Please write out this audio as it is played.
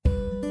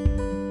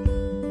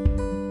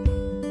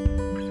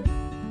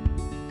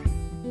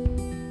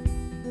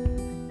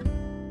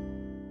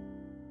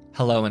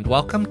Hello and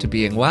welcome to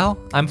Being Well.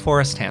 I'm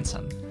Forrest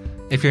Hansen.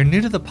 If you're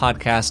new to the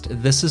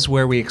podcast, this is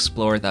where we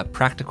explore the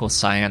practical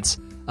science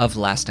of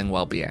lasting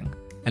well-being.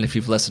 And if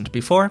you've listened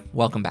before,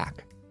 welcome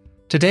back.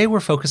 Today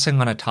we're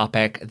focusing on a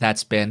topic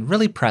that's been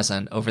really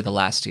present over the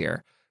last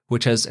year,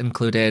 which has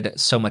included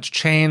so much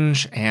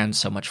change and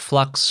so much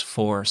flux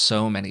for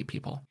so many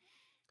people.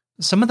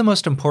 Some of the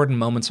most important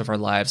moments of our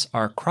lives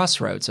are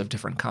crossroads of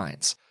different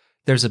kinds.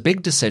 There's a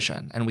big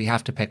decision, and we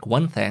have to pick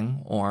one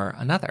thing or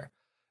another.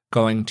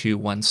 Going to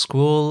one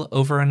school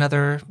over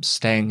another,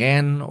 staying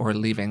in or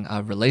leaving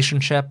a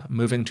relationship,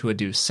 moving to a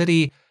new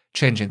city,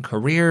 changing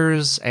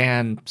careers,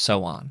 and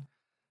so on.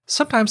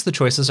 Sometimes the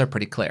choices are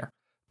pretty clear,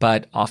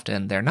 but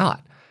often they're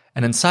not.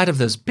 And inside of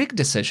those big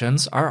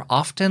decisions are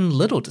often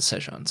little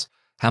decisions.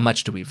 How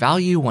much do we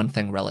value one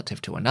thing relative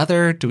to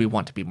another? Do we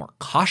want to be more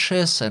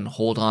cautious and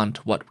hold on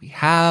to what we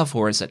have,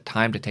 or is it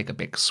time to take a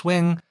big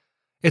swing?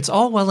 It's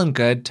all well and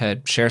good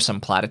to share some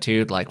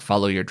platitude like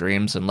follow your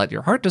dreams and let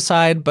your heart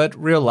decide, but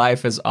real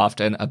life is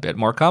often a bit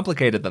more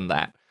complicated than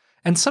that.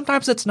 And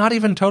sometimes it's not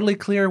even totally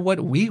clear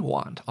what we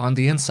want on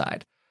the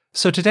inside.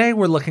 So today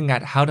we're looking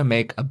at how to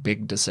make a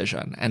big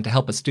decision. And to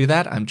help us do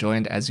that, I'm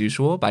joined as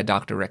usual by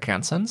Dr. Rick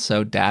Hansen.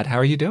 So Dad, how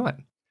are you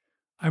doing?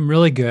 I'm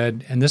really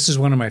good. And this is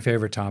one of my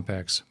favorite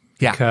topics.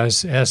 Yeah.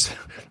 Because as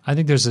I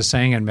think there's a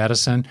saying in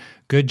medicine,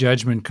 good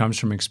judgment comes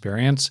from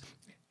experience.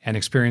 And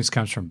experience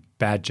comes from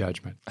bad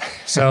judgment.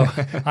 So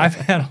I've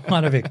had a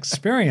lot of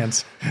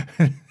experience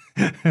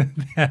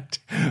that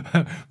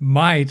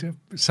might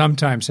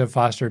sometimes have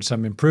fostered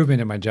some improvement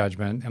in my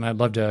judgment, and I'd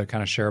love to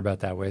kind of share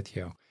about that with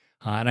you.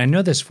 And I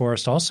know this,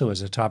 Forrest, also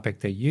is a topic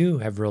that you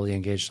have really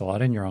engaged a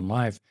lot in your own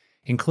life,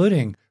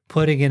 including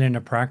putting it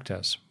into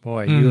practice.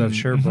 Boy, you have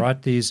sure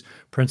brought these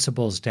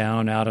principles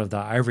down out of the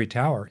ivory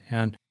tower.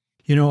 And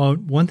you know,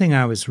 one thing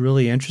I was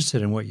really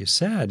interested in what you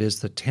said is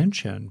the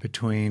tension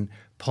between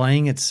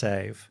playing it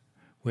safe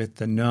with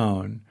the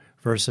known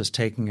versus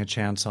taking a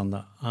chance on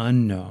the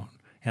unknown.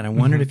 And I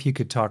wondered if you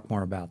could talk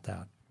more about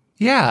that.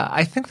 Yeah,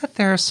 I think that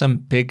there are some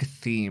big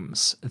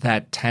themes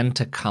that tend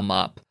to come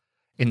up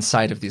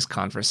inside of these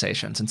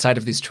conversations, inside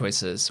of these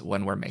choices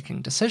when we're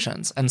making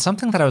decisions. And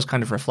something that I was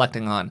kind of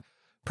reflecting on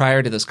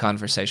prior to this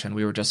conversation,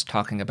 we were just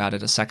talking about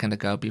it a second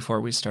ago before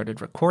we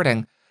started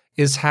recording,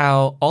 is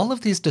how all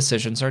of these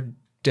decisions are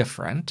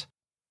different.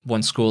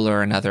 One school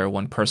or another,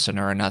 one person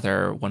or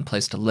another, one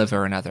place to live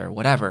or another,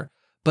 whatever.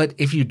 But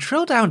if you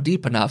drill down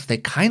deep enough, they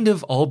kind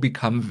of all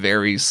become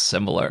very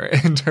similar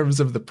in terms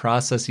of the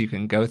process you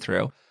can go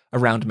through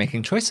around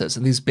making choices.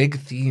 And these big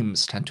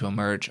themes tend to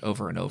emerge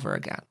over and over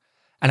again.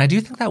 And I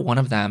do think that one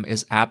of them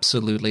is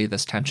absolutely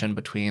this tension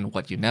between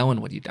what you know and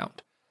what you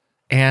don't.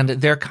 And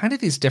there are kind of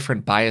these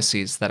different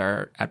biases that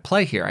are at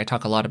play here. I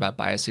talk a lot about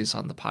biases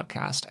on the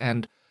podcast.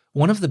 And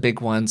one of the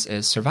big ones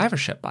is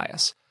survivorship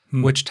bias,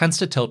 which tends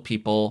to tilt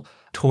people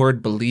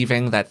toward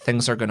believing that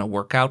things are going to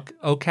work out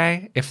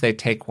okay if they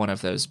take one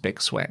of those big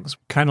swings.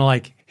 Kind of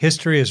like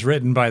history is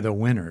written by the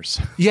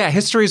winners. Yeah,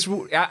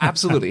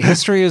 absolutely.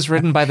 History is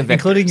written by the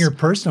victors. Including your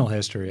personal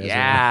history.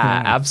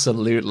 Yeah,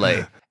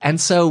 absolutely. And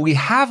so we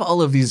have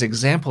all of these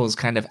examples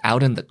kind of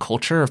out in the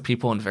culture of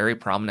people in very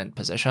prominent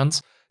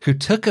positions who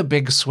took a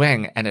big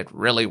swing and it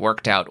really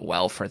worked out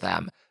well for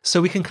them.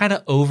 So we can kind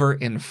of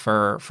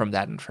over-infer from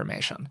that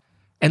information.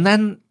 And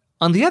then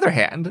on the other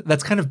hand,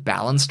 that's kind of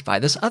balanced by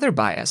this other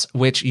bias,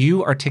 which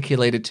you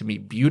articulated to me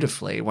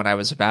beautifully when I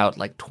was about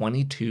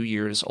 22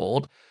 years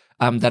old,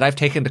 that I've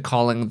taken to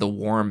calling the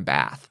warm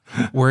bath,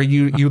 where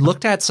you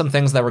looked at some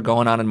things that were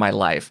going on in my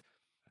life,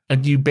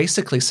 and you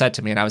basically said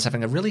to me, and I was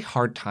having a really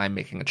hard time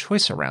making a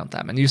choice around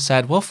them, and you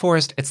said, well,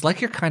 Forrest, it's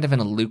like you're kind of in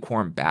a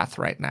lukewarm bath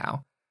right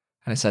now.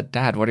 And I said,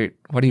 Dad, what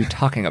are you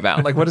talking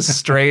about? What a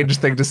strange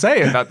thing to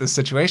say about this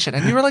situation.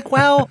 And you were like,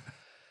 well,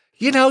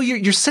 you know,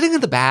 you're sitting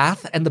in the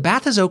bath, and the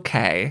bath is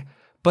okay,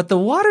 but the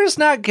water's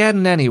not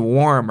getting any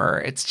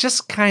warmer. It's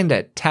just kind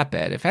of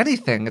tepid. If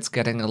anything, it's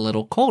getting a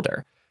little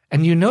colder.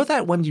 And you know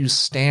that when you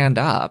stand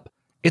up,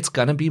 it's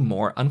going to be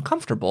more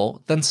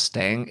uncomfortable than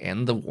staying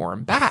in the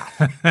warm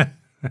bath.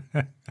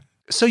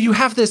 So you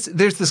have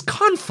there's this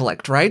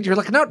conflict, right?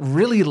 You're not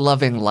really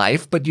loving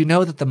life, but you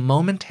know that the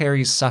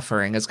momentary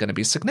suffering is going to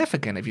be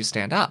significant if you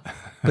stand up.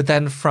 But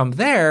then from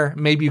there,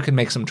 maybe you can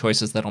make some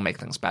choices that'll make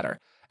things better.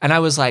 And I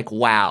was like,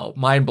 wow,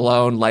 mind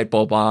blown, light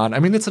bulb on. I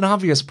mean, it's an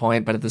obvious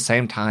point, but at the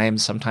same time,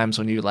 sometimes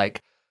when you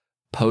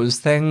pose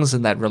things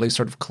in that really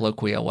sort of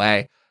colloquial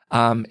way,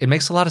 it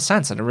makes a lot of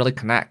sense and it really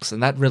connects.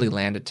 And that really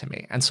landed to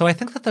me. And so I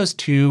think that those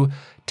two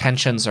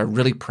tensions are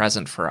really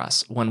present for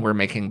us when we're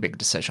making big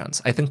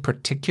decisions. I think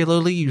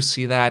particularly you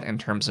see that in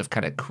terms of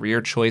kind of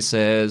career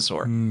choices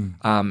or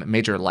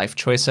major life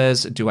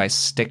choices. Do I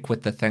stick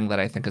with the thing that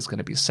I think is going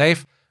to be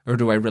safe, or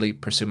do I really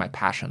pursue my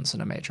passions in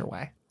a major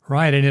way?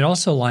 Right. And it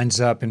also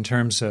lines up in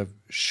terms of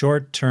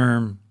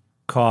short-term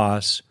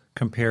costs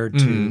compared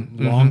to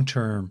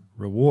long-term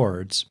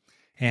rewards,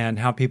 and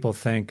how people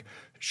think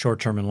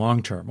short-term and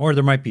long-term. Or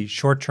there might be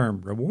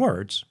short-term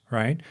rewards,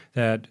 right?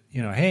 That,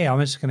 hey, I'm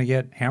just going to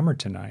get hammered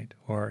tonight.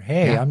 Or,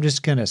 hey, I'm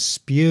just going to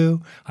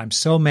spew. I'm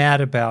so mad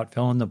about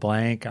fill in the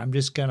blank. I'm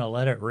just going to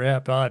let it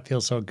rip. Oh, it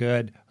feels so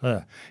good.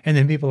 Ugh. And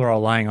then people are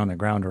all lying on the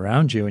ground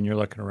around you and you're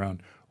looking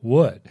around,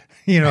 wood,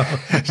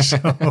 So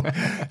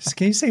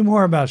can you say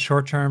more about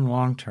short-term,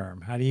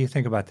 long-term? How do you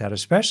think about that,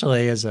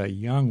 especially as a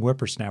young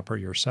whippersnapper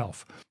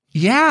yourself?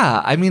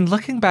 Yeah, I mean,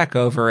 looking back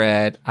over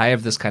it, I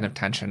have this kind of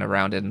tension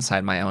around it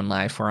inside my own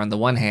life, where on the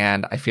one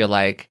hand, I feel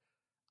like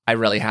I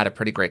really had a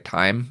pretty great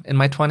time in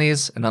my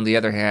 20s. And on the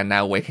other hand,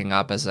 now waking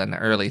up as an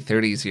early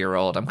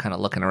 30s-year-old, I'm kind of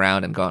looking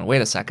around and going,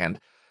 wait a second,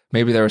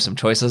 maybe there were some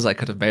choices I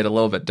could have made a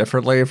little bit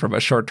differently from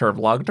a short-term,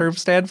 long-term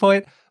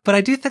standpoint. But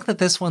I do think that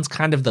this one's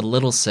kind of the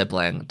little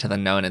sibling to the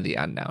known and the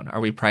unknown. Are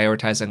we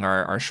prioritizing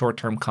our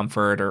short-term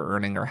comfort or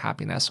earning our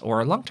happiness, or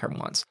our long-term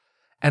ones?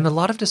 And a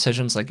lot of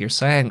decisions, like you're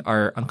saying,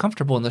 are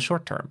uncomfortable in the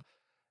short term.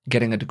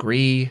 Getting a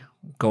degree,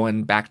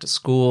 going back to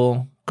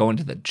school, going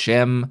to the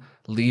gym,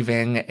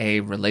 leaving a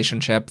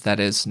relationship that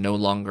is no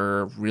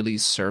longer really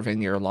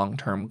serving your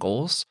long-term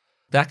goals,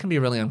 that can be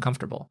really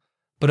uncomfortable.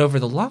 But over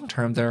the long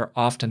term, there are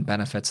often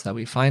benefits that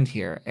we find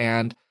here.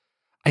 And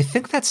I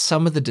think that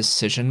some of the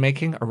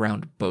decision-making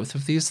around both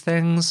of these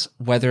things,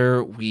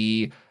 whether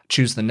we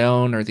choose the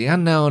known or the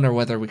unknown, or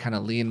whether we kind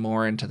of lean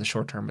more into the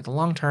short term or the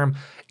long term,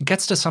 it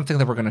gets to something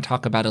that we're going to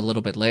talk about a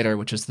little bit later,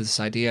 which is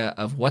this idea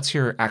of what's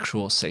your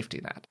actual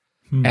safety net.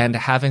 And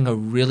having a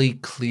really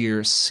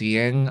clear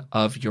seeing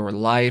of your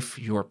life,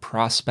 your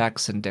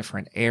prospects in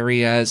different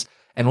areas,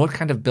 and what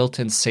kind of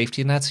built-in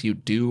safety nets you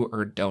do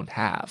or don't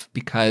have.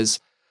 Because,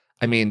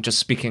 I mean, just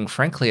speaking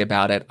frankly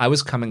about it, I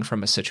was coming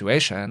from a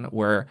situation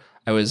where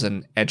I was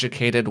an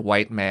educated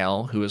white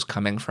male who was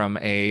coming from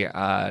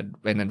an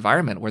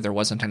environment where there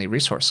wasn't any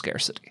resource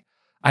scarcity.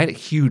 I had a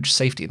huge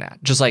safety net,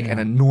 just like an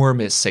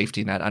enormous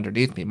safety net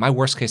underneath me. My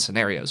worst case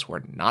scenarios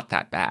were not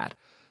that bad.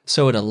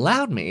 So it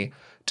allowed me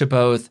to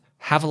both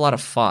have a lot of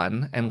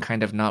fun and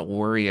kind of not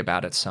worry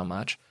about it so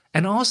much,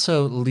 and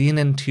also lean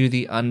into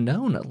the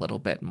unknown a little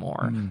bit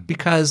more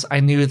because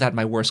I knew that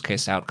my worst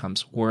case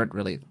outcomes weren't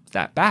really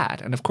that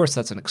bad. And of course,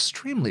 that's an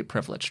extremely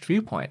privileged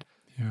viewpoint.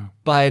 Yeah.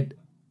 But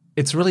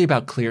it's really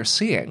about clear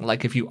seeing.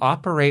 Like if you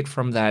operate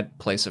from that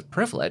place of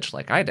privilege,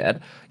 like I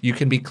did, you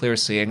can be clear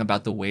seeing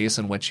about the ways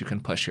in which you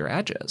can push your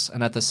edges.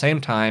 And at the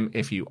same time,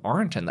 if you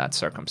aren't in that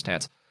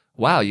circumstance,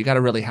 wow, you got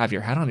to really have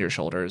your head on your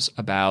shoulders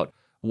about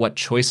what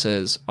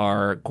choices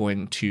are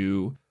going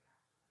to,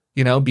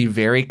 be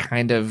very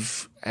kind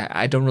of,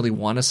 I don't really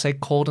want to say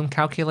cold and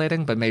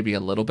calculating, but maybe a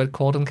little bit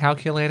cold and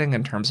calculating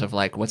in terms of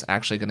like what's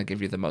actually going to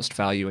give you the most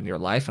value in your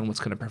life and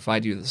what's going to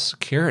provide you the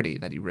security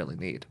that you really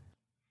need.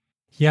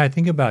 Yeah, I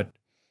think about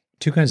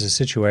two kinds of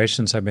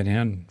situations I've been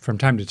in from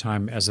time to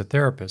time as a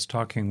therapist,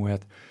 talking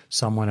with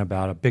someone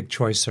about a big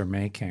choice they're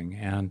making.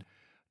 And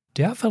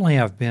definitely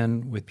I've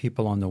been with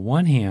people on the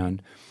one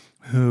hand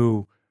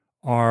who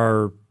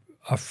are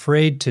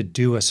afraid to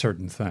do a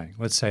certain thing.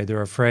 Let's say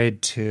they're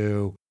afraid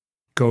to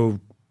go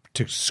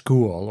to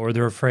school, or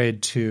they're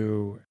afraid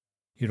to,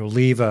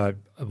 leave a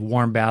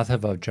warm bath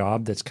of a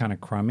job that's kind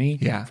of crummy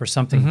for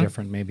something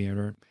different maybe.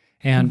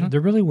 And they're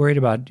really worried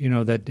about,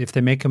 that if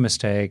they make a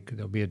mistake,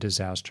 there'll be a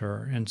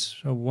disaster. And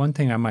so one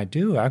thing I might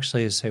do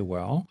actually is say,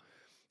 well,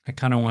 I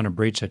kind of want to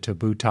breach a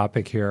taboo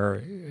topic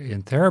here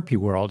in therapy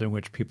world in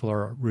which people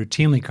are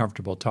routinely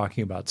comfortable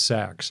talking about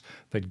sex,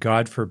 but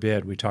God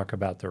forbid we talk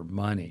about their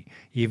money,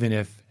 even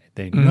if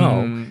they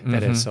know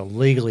that it's a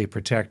legally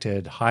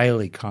protected,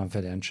 highly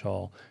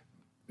confidential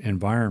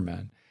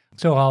environment.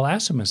 So I'll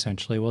ask them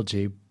essentially, well,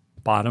 gee,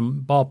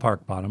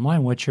 ballpark bottom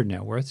line, what's your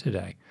net worth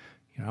today?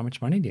 How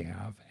much money do you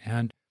have?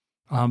 And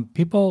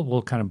people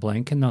will kind of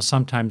blink, and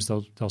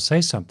they'll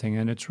say something,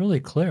 and it's really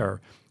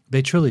clear.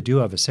 They truly do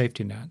have a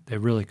safety net. They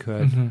really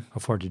could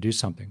afford to do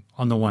something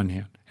on the one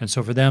hand. And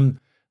so for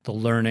them, the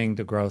learning,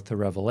 the growth, the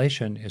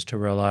revelation is to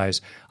realize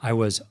I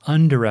was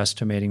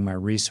underestimating my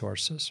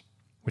resources,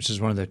 which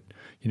is one of the,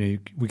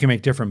 we can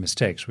make different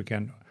mistakes. We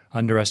can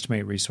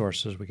underestimate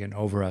resources. We can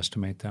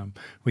overestimate them.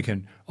 We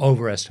can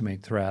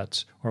overestimate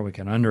threats, or we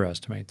can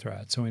underestimate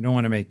threats. And we don't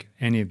want to make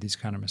any of these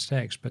kind of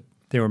mistakes, but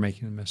they were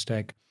making the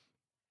mistake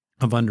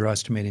of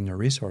underestimating their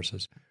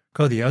resources.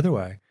 Go the other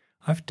way.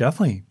 I've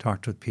definitely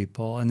talked with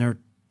people, and they're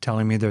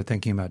telling me they're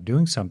thinking about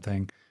doing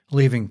something,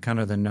 leaving kind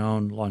of the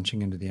known,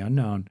 launching into the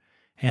unknown.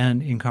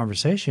 And in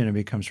conversation, it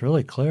becomes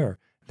really clear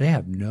they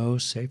have no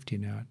safety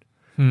net.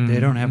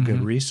 They don't have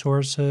good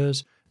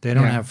resources. They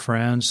don't have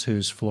friends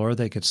whose floor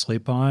they could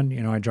sleep on.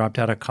 I dropped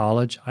out of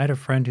college. I had a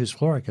friend whose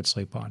floor I could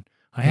sleep on.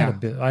 I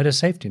had a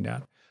safety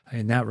net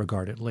in that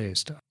regard, at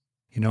least.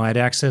 I had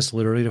access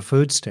literally to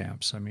food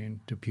stamps. I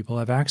mean, do people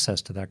have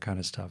access to that kind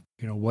of stuff?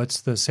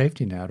 What's the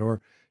safety net? Or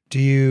do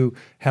you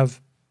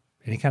have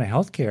any kind of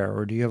health care?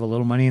 Or do you have a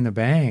little money in the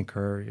bank?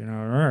 Or,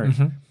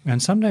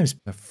 And sometimes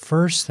the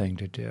first thing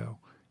to do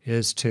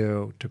is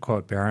to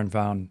quote Baron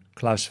von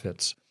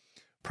Clausewitz,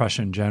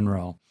 Prussian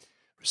general,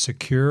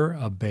 secure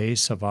a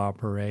base of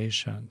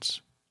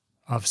operations.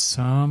 of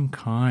some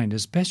kind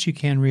as best you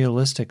can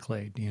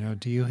realistically.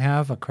 Do you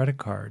have a credit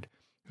card?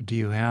 Do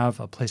you have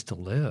a place to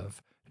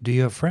live? Do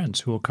you have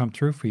friends who will come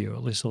through for you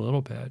at least a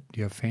little bit? Do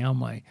you have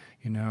family?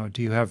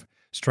 Do you have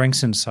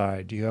strengths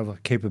inside? Do you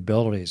have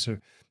capabilities?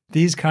 Or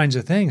these kinds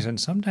of things. And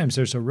sometimes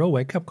there's a real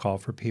wake-up call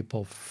for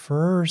people.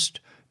 First,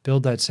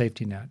 build that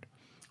safety net.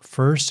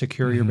 First,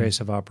 secure your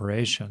base of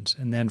operations.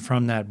 And then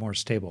from that more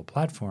stable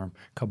platform,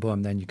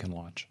 kaboom, then you can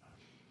launch.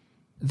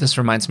 This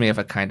reminds me of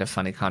a kind of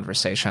funny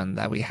conversation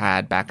that we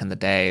had back in the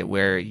day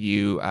where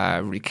you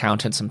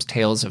recounted some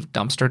tales of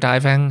dumpster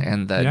diving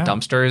and the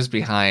dumpsters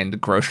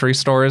behind grocery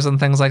stores and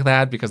things like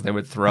that because they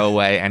would throw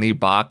away any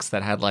box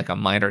that had like a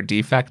minor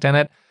defect in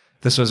it.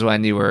 This was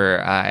when you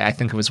were, I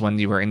think it was when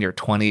you were in your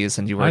 20s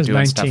and you were doing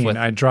 19. Stuff with...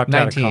 I dropped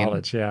 19. Out of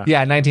college, yeah.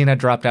 Yeah, 19, I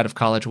dropped out of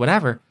college,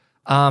 whatever.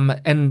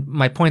 And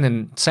my point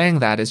in saying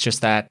that is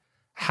just that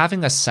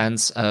having a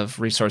sense of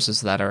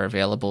resources that are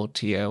available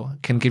to you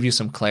can give you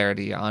some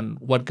clarity on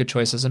what good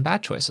choices and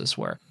bad choices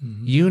were.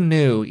 Mm-hmm. You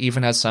knew,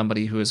 even as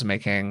somebody who was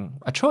making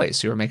a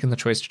choice, you were making the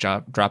choice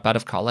to drop out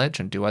of college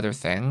and do other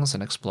things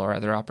and explore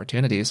other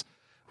opportunities,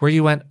 where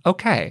you went,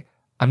 okay,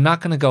 I'm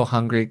not going to go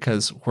hungry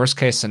because worst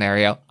case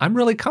scenario, I'm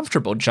really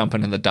comfortable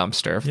jumping in the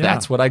dumpster if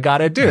that's what I got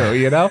to do,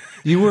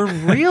 You were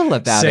real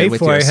about it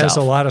with yourself. Safeway has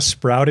a lot of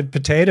sprouted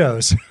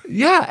potatoes.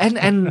 Yeah,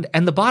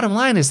 and the bottom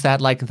line is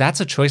that like that's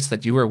a choice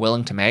that you were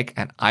willing to make,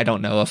 and I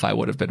don't know if I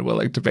would have been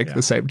willing to make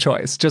the same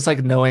choice. Just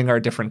like knowing our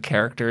different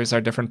characters,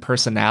 our different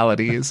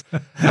personalities,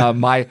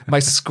 my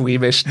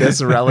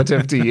squeamishness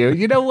relative to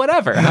you,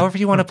 whatever, however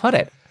you want to put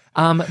it.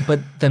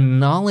 But the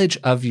knowledge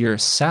of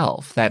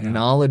yourself, that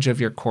knowledge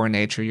of your core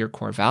nature, your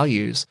core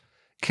values,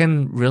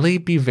 can really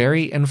be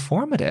very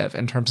informative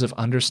in terms of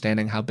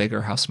understanding how big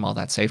or how small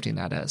that safety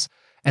net is.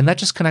 And that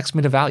just connects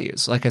me to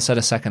values. Like I said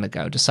a second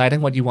ago, deciding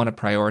what you want to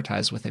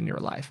prioritize within your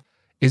life.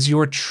 Is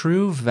your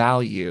true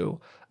value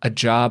a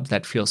job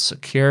that feels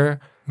secure,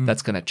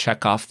 that's going to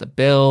check off the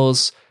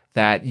bills,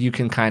 that you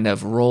can kind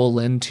of roll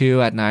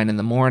into at 9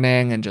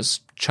 a.m. and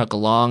just chug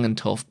along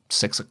until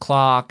 6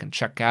 o'clock and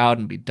check out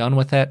and be done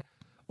with it?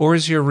 Or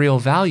is your real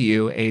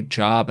value a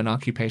job, an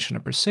occupation, a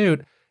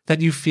pursuit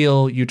that you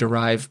feel you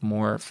derive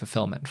more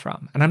fulfillment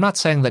from? And I'm not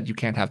saying that you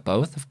can't have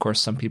both. Of course,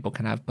 some people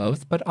can have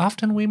both, but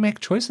often we make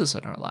choices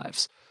in our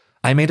lives.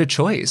 I made a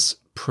choice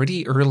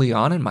pretty early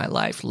on in my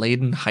life, late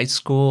in high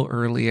school,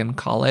 early in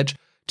college,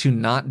 to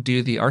not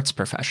do the arts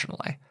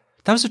professionally.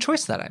 That was a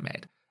choice that I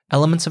made.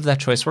 Elements of that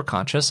choice were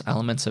conscious,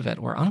 elements of it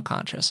were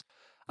unconscious.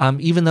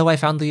 Even though I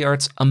found the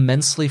arts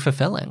immensely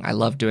fulfilling. I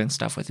love doing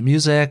stuff with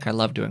music, I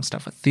love doing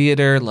stuff with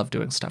theater, love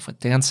doing stuff with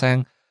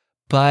dancing.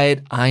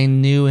 But I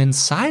knew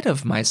inside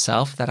of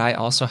myself that I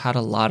also had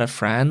a lot of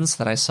friends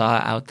that I saw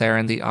out there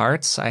in the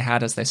arts. I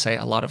had, as they say,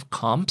 a lot of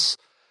comps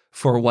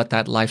for what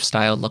that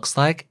lifestyle looks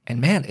like. And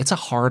man, it's a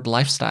hard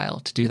lifestyle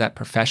to do that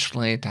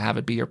professionally, to have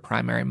it be your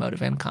primary mode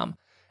of income.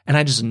 And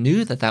I just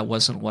knew that that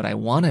wasn't what I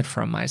wanted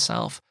from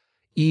myself,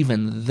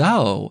 even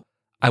though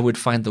I would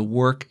find the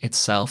work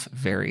itself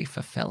very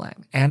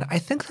fulfilling. And I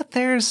think that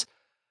there's,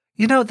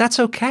 that's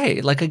okay.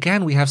 Like,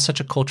 again, we have such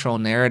a cultural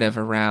narrative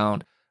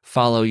around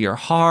follow your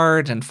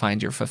heart and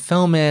find your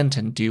fulfillment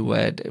and do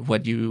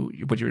what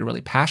you're really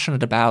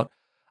passionate about.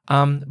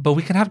 But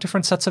we can have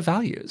different sets of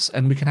values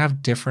and we can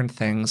have different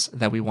things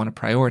that we want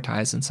to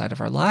prioritize inside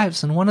of our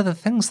lives. And one of the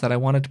things that I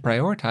wanted to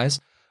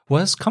prioritize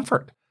was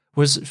comfort,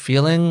 was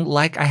feeling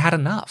like I had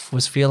enough,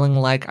 was feeling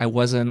like I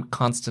wasn't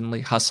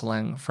constantly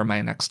hustling for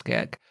my next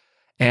gig.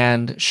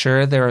 And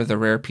sure, there are the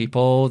rare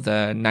people,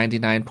 the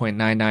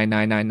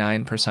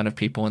 99.99999% of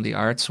people in the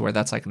arts where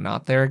that's like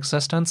not their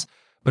existence.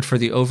 But for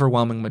the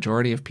overwhelming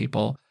majority of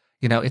people,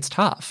 it's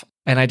tough.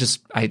 And I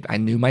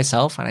knew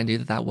myself and I knew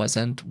that that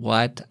wasn't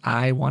what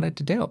I wanted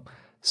to do.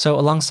 So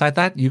alongside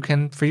that, you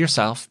can, for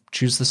yourself,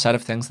 choose the set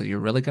of things that you're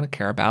really going to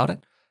care about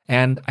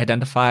and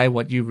identify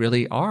what you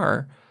really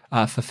are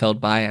fulfilled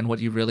by and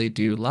what you really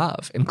do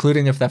love,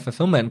 including if that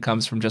fulfillment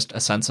comes from just a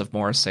sense of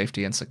more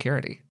safety and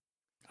security.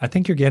 I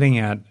think you're getting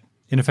at,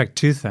 in effect,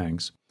 two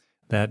things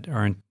that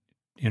are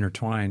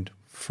intertwined.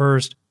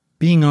 First,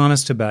 being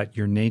honest about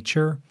your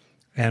nature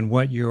and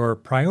what your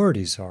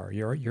priorities are,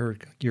 your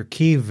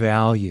key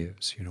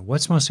values.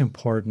 What's most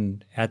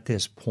important at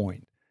this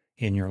point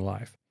in your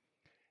life.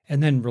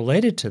 And then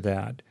related to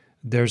that,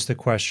 there's the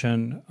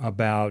question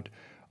about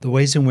the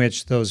ways in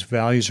which those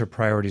values or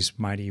priorities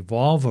might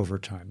evolve over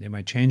time. They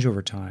might change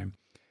over time.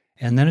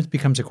 And then it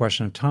becomes a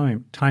question of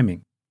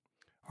timing.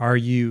 Are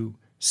you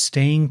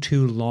staying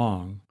too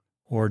long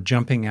or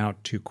jumping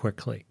out too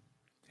quickly?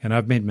 And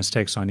I've made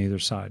mistakes on either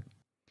side.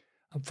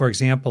 For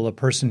example, a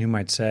person who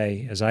might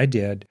say, as I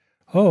did,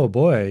 oh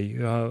boy,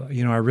 I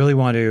really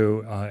want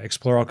to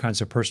explore all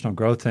kinds of personal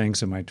growth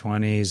things in my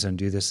 20s and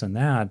do this and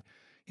that.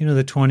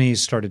 The 20s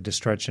started to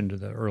stretch into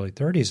the early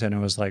 30s, and it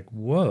was like,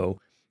 whoa,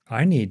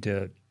 I need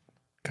to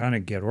kind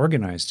of get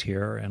organized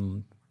here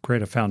and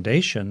create a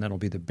foundation that'll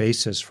be the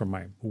basis for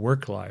my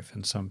work life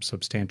in some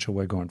substantial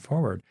way going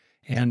forward.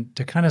 And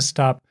to kind of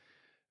stop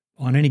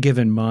on any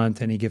given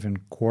month, any given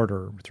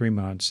quarter, 3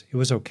 months, it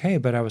was okay,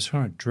 but I was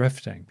kind of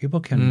drifting. People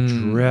can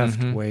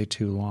drift way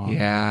too long.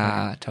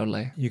 Yeah,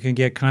 totally. You can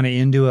get kind of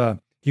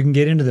you can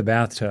get into the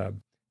bathtub,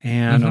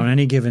 and on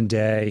any given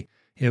day,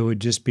 it would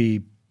just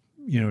be,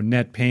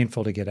 net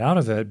painful to get out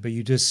of it, but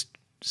you just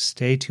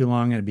stay too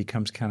long and it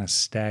becomes kind of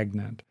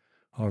stagnant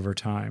over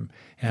time.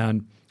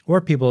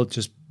 Or people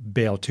just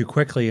bail too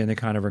quickly and they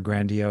kind of are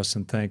grandiose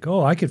and think,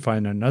 oh, I could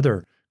find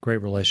another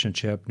great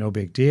relationship, no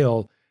big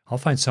deal. I'll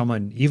find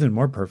someone even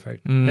more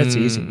perfect. That's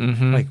easy.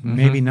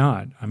 Maybe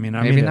not. I mean,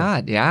 maybe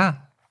not. Yeah.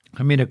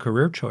 I made a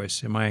career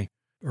choice in my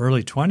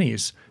early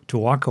 20s to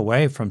walk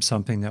away from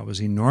something that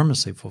was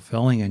enormously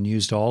fulfilling and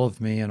used all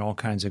of me in all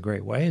kinds of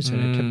great ways.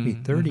 And it took me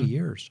 30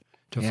 years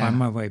to find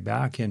my way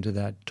back into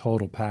that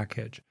total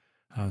package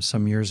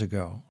some years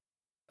ago.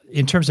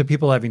 In terms of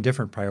people having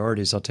different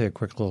priorities, I'll tell you a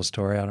quick little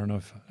story. I don't know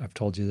if I've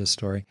told you this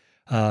story.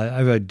 I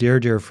have a dear,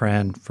 dear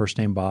friend, first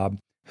name Bob,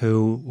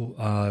 who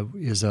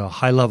is a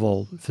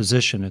high-level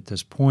physician at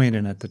this point.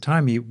 And at the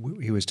time, he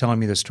was telling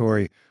me the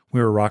story.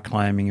 We were rock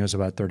climbing. It was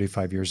about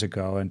 35 years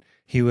ago. And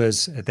he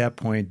was, at that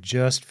point,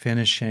 just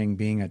finishing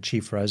being a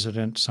chief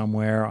resident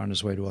somewhere on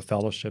his way to a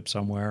fellowship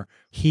somewhere.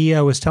 He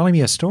was telling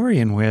me a story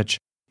in which,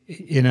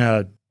 in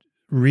a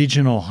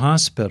regional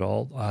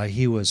hospital,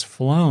 he was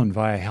flown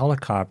via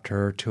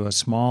helicopter to a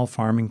small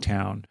farming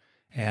town.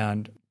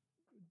 And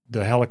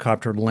the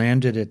helicopter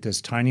landed at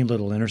this tiny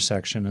little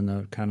intersection in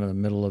the kind of the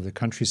middle of the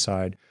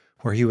countryside,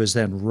 where he was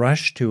then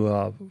rushed to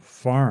a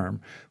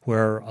farm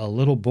where a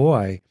little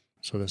boy,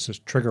 so this is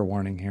trigger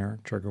warning here,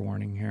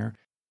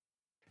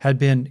 had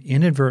been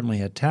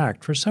inadvertently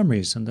attacked for some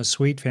reason. The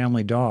sweet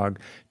family dog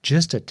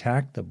just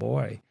attacked the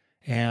boy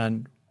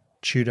and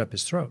chewed up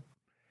his throat.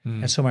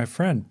 And so my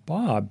friend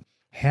Bob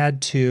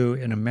had to,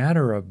 in a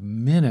matter of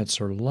minutes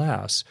or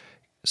less,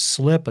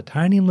 slip a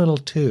tiny little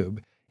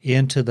tube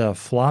into the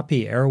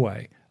floppy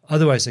airway.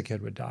 Otherwise, the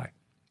kid would die.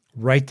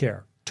 Right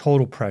there,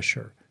 total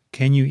pressure.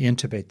 Can you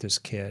intubate this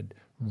kid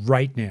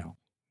right now,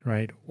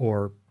 right?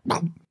 Or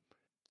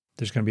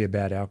there's going to be a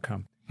bad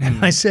outcome.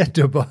 And I said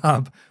to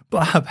Bob,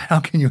 how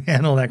can you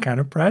handle that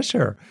kind of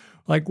pressure?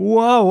 Like,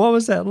 whoa, what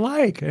was that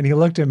like? And he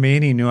looked at me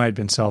and he knew I'd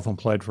been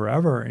self-employed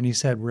forever. And he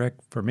said, Rick,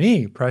 for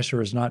me,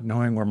 pressure is not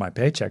knowing where my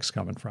paycheck's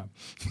coming from.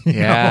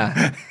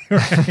 Yeah.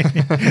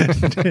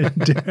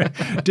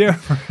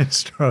 Different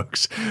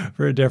strokes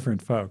for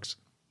different folks.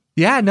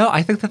 Yeah, no,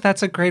 I think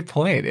that's a great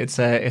point. It's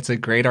a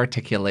great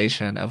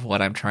articulation of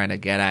what I'm trying to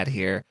get at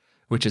here,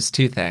 which is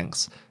two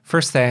things.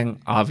 First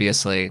thing,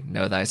 obviously,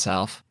 know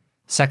thyself.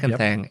 Second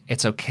thing,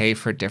 it's okay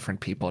for different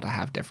people to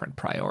have different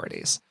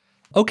priorities.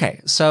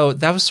 Okay, so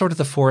that was sort of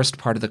the Forrest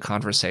part of the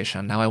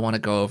conversation. Now I want to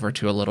go over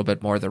to a little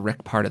bit more the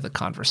Rick part of the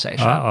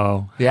conversation.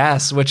 Uh-oh.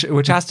 Yes, which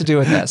has to do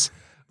with this.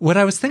 When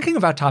I was thinking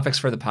about topics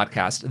for the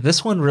podcast,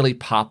 this one really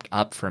popped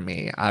up for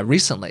me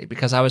recently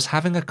because I was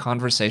having a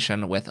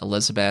conversation with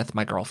Elizabeth,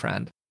 my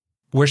girlfriend,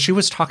 where she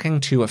was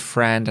talking to a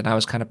friend and I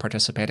was kind of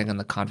participating in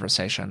the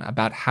conversation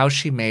about how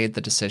she made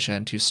the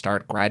decision to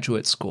start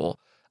graduate school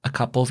a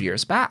couple of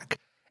years back.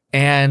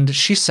 And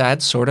she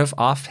said, sort of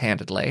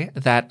offhandedly,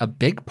 that a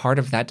big part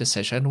of that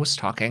decision was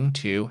talking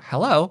to,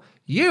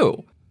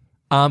 you.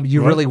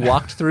 You really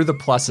walked through the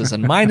pluses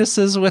and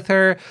minuses with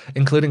her,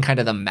 including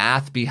kind of the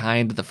math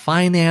behind the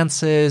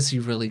finances.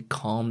 You really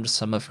calmed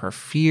some of her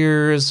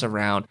fears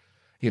around,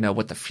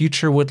 what the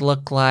future would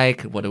look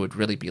like, what it would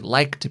really be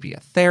like to be a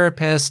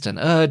therapist.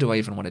 And, do I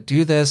even want to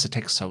do this? It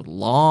takes so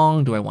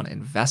long. Do I want to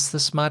invest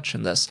this much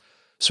in this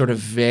sort of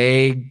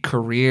vague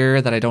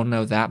career that I don't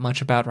know that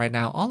much about right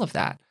now? All of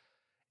that.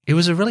 It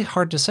was a really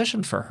hard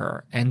decision for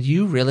her, and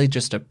you really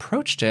just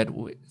approached it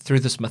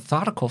through this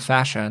methodical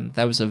fashion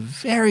that was a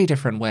very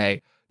different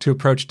way to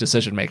approach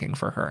decision-making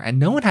for her, and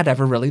no one had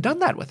ever really done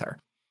that with her.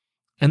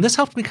 And this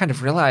helped me kind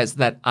of realize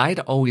that I'd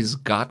always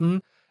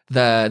gotten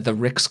the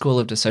Rick school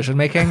of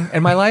decision-making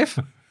in my life,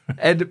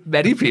 and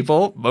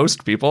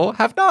most people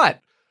have not.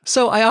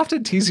 So I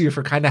often tease you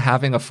for kind of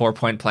having a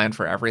 4-point plan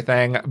for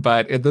everything,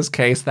 but in this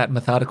case, that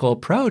methodical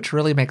approach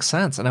really makes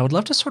sense, and I would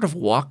love to sort of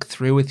walk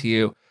through with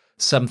you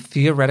some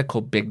theoretical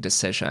big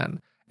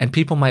decision, and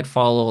people might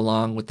follow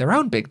along with their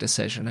own big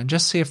decision and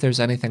just see if there's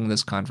anything in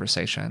this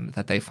conversation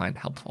that they find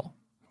helpful.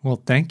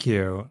 Well, thank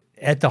you.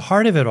 At the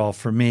heart of it all,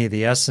 for me,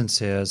 the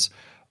essence is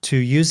to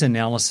use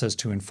analysis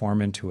to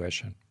inform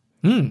intuition.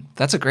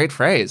 That's a great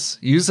phrase.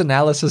 Use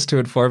analysis to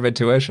inform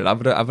intuition. I'm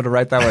gonna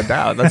write that one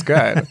down. That's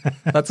good.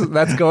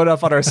 That's going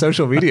up on our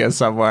social media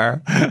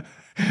somewhere.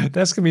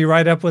 That's going to be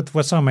right up with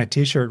what's on my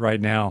T-shirt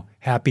right now,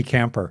 Happy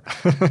Camper,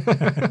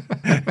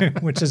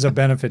 which is a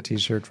benefit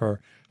T-shirt for,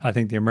 I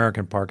think, the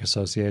American Park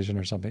Association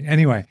or something.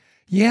 Anyway,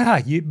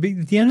 at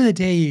the end of the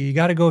day, you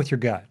got to go with your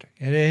gut.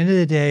 At the end of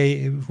the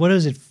day, what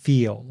does it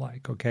feel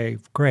like? Okay,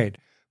 great.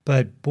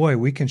 But boy,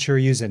 we can sure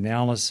use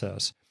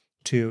analysis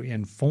to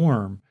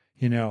inform,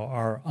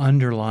 our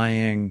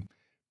underlying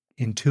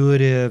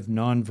intuitive,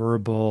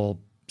 nonverbal,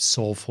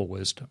 soulful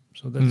wisdom.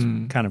 So that's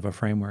kind of a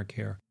framework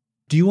here.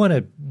 Do you want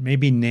to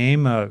maybe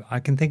name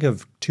I can think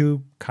of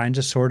two kinds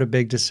of sort of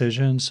big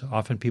decisions.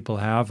 Often people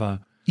have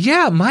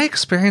Yeah, my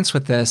experience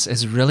with this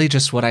is really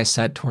just what I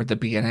said toward the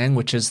beginning,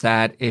 which is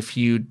that if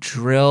you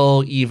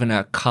drill even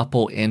a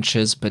couple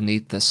inches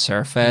beneath the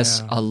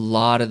surface, a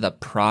lot of the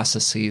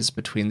processes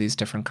between these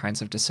different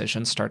kinds of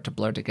decisions start to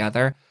blur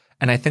together.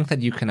 And I think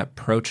that you can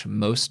approach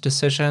most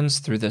decisions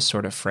through this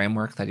sort of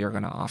framework that you're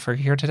going to offer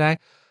here today.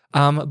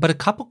 But a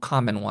couple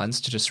common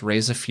ones, to just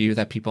raise a few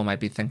that people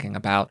might be thinking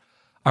about,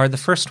 are the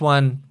first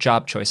one,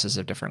 job choices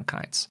of different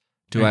kinds.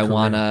 Do I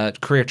want to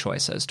career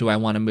choices? Do I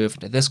want to move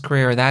into this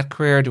career or that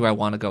career? Do I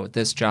want to go with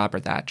this job or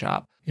that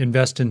job?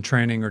 Invest in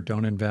training or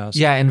don't invest.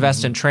 Yeah,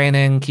 invest in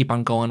training, keep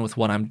on going with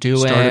what I'm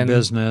doing. Start a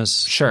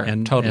business. Sure,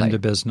 totally. End a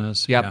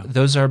business. Yep, Yeah.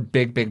 those are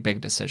big, big,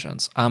 big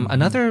decisions.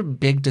 Another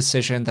big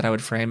decision that I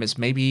would frame is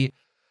maybe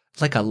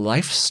like a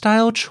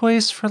lifestyle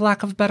choice, for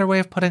lack of a better way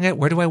of putting it.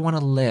 Where do I want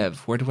to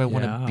live? Where do I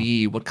want to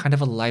be? What kind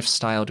of a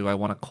lifestyle do I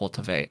want to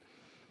cultivate?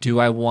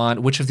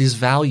 Which of these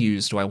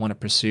values do I want to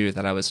pursue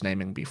that I was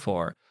naming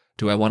before?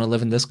 Do I want to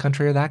live in this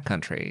country or that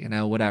country?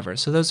 Whatever.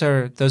 So those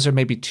are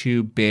maybe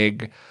two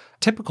big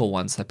typical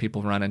ones that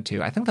people run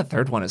into. I think the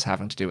third one is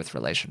having to do with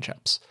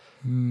relationships.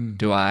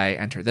 Do I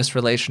enter this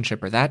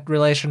relationship or that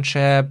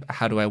relationship?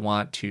 How do I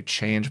want to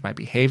change my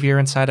behavior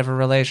inside of a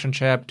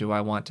relationship? Do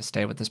I want to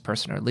stay with this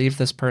person or leave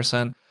this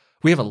person?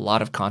 We have a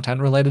lot of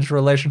content related to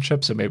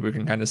relationships, so maybe we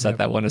can kind of set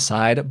that one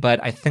aside.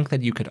 But I think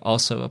that you could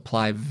also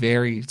apply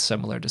very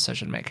similar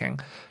decision making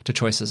to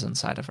choices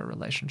inside of a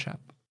relationship.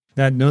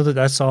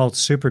 That's all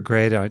super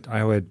great.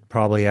 I would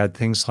probably add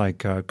things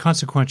like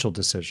consequential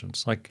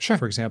decisions, like,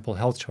 for example,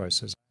 health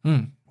choices.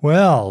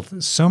 Well,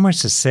 so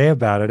much to say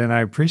about it, and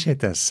I appreciate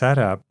that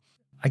setup.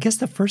 I guess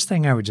the first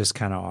thing I would just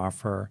kind of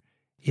offer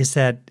is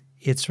that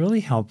it's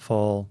really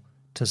helpful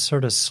to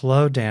sort of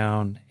slow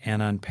down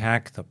and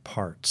unpack the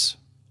parts,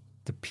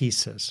 the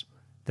pieces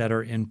that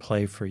are in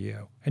play for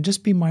you, and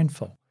just be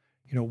mindful.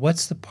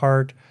 What's the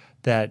part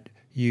that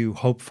you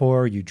hope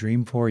for, you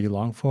dream for, you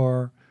long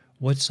for?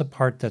 What's the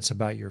part that's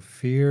about your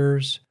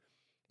fears?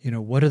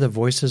 What are the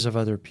voices of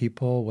other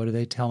people? What are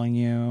they telling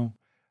you?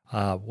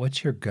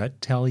 What's your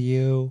gut tell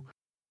you?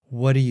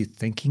 What are you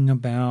thinking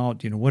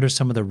about? What are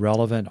some of the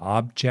relevant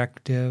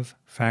objective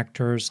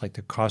factors, like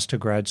the cost of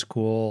grad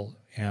school,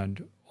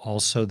 and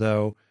also,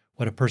 though,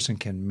 what a person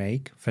can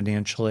make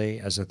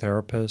financially as a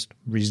therapist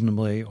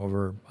reasonably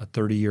over a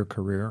 30-year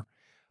career?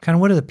 Kind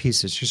of what are the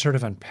pieces? You sort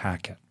of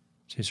unpack it.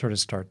 So you sort of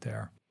start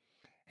there.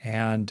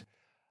 And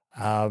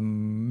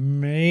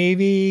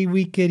maybe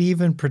we could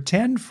even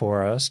pretend,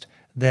 Forrest,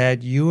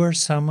 that you are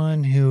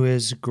someone who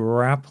is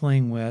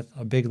grappling with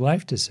a big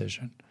life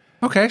decision.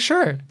 Okay,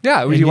 sure.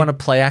 Yeah, would you want to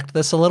play act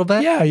this a little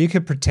bit? Yeah, you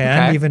could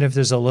pretend, even if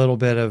there's a little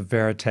bit of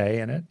verite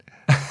in it.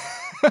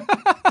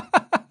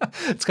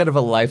 It's kind of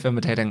a life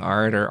imitating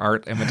art or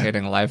art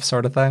imitating life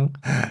sort of thing.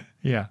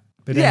 Yeah.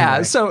 But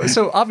anyway.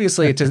 So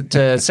obviously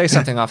to say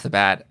something off the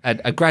bat,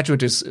 a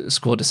graduate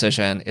school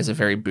decision is a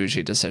very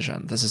bougie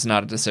decision. This is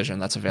not a decision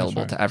that's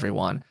available to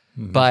everyone.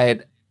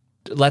 But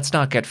let's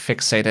not get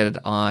fixated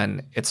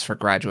on it's for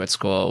graduate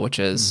school, which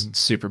is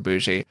super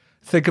bougie.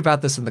 Think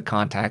about this in the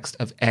context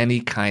of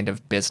any kind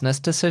of business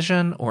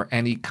decision or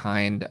any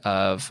kind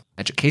of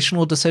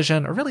educational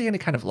decision or really any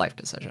kind of life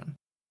decision.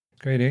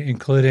 Great,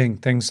 including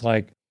things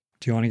like,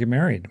 do you want to get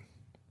married?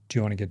 Do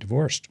you want to get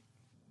divorced?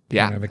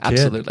 Yeah,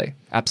 absolutely.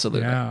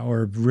 Absolutely. Yeah,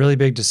 or really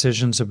big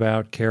decisions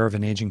about care of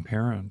an aging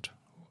parent,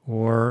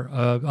 or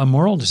a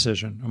moral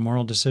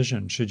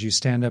decision. Should you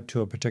stand up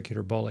to a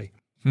particular bully?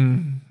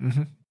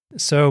 Mm-hmm.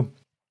 So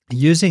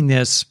using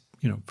this,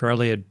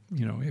 fairly,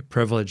 a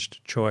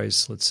privileged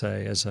choice, let's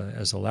say, as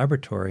a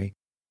laboratory,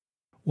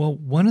 well,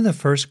 one of the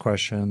first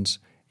questions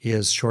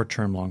is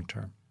short-term,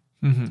 long-term.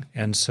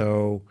 And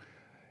so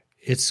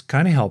it's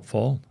kind of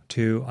helpful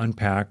to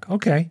unpack,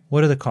 okay,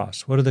 what are the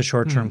costs? What are the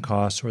short-term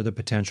costs or the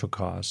potential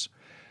costs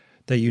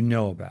that you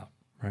know about,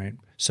 right?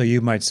 So you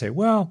might say,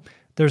 well,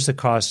 there's the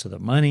cost of the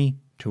money,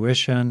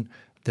 tuition,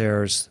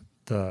 there's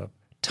the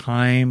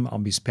time I'll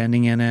be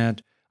spending in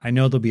it. I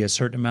know there'll be a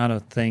certain amount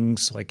of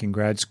things like in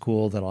grad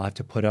school that I'll have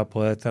to put up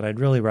with that I'd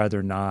really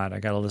rather not. I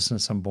got to listen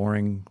to some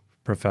boring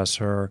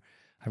professor.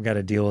 I've got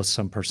to deal with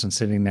some person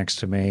sitting next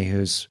to me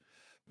who's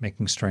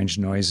making strange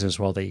noises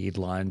while they eat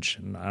lunch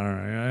and I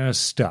don't know,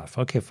 stuff.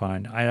 Okay,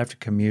 fine. I have to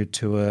commute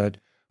to it.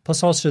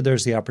 Plus also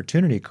there's the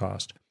opportunity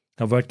cost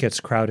of what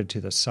gets crowded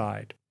to the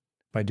side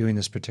by doing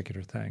this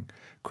particular thing.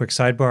 Quick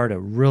sidebar to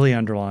really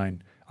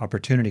underline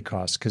opportunity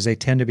costs because they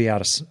tend to be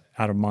out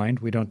of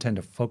mind. We don't tend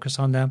to focus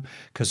on them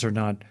because they're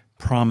not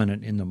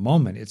prominent in the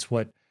moment. It's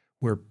what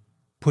we're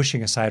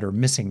pushing aside or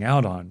missing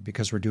out on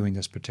because we're doing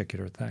this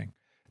particular thing.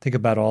 Think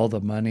about all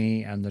the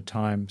money and the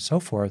time, so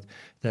forth,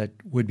 that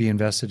would be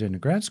invested in a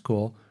grad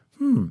school.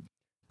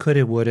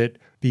 Would it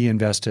be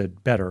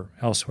invested better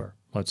elsewhere,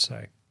 let's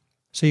say?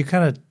 So you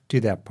kind of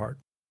do that part.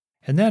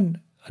 And then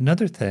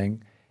another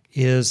thing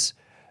is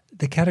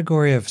the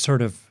category of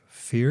sort of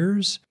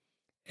fears.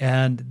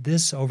 And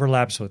this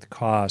overlaps with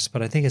cost,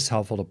 but I think it's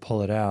helpful to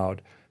pull it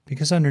out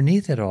because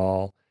underneath it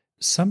all,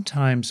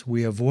 sometimes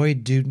we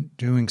avoid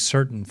doing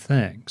certain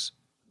things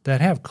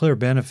that have clear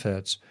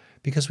benefits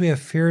because we have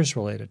fears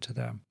related to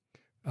them.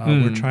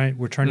 We're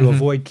trying to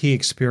avoid key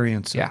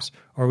experiences, Yeah.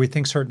 or we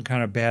think certain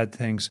kind of bad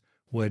things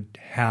would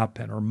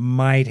happen or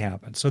might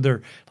happen. So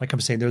they're, like I'm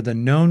saying, they're the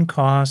known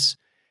costs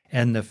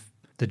and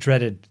the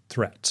dreaded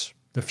threats,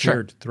 the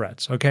feared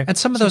threats. Okay, And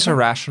some of those are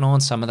rational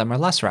and some of them are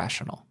less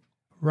rational.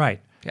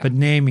 right. Yeah. But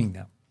naming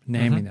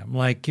them,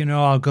 like,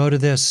 I'll go to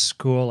this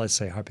school, let's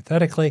say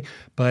hypothetically,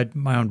 but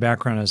my own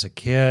background as a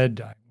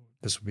kid,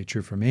 this would be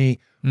true for me,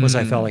 was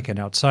I felt like an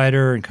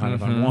outsider and kind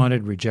of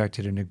unwanted,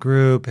 rejected in a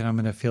group, and I'm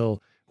going to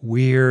feel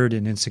weird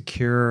and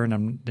insecure,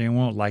 and they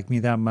won't like me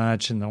that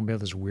much, and there'll be all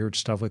this weird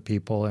stuff with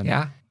people, and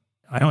Yeah.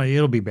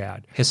 it'll be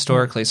bad.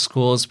 Historically,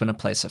 school has been a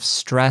place of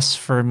stress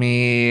for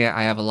me.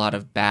 I have a lot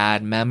of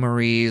bad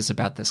memories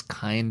about this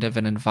kind of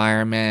an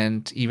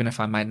environment, even if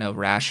I might know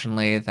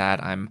rationally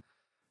that I'm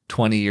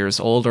 20 years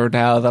older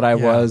now than I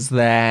was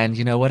then,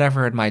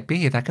 whatever it might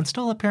be, that can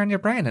still appear in your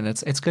brain, and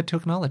it's good to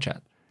acknowledge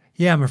it.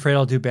 Yeah, I'm afraid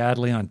I'll do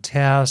badly on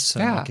tests,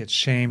 and I'll get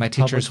shamed My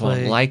teachers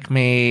publicly. won't like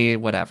me,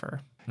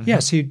 whatever. Yeah,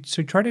 so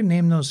try to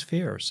name those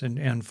fears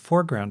and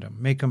foreground them,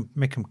 make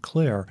them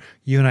clear.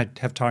 You and I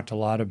have talked a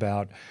lot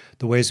about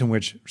the ways in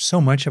which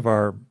so much of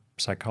our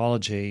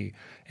psychology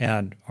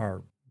and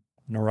our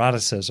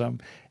neuroticism,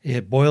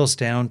 it boils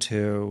down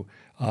to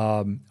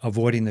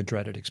avoiding the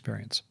dreaded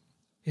experience,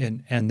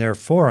 and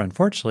therefore,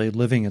 unfortunately,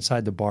 living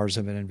inside the bars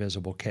of an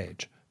invisible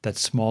cage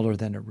that's smaller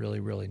than it really,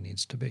 really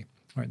needs to be.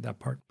 All right, that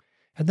part.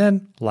 And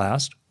then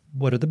last,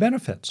 what are the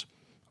benefits?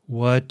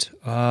 What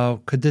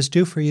could this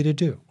do for you to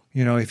do?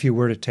 If you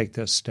were to take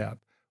this step,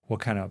 what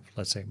kind of,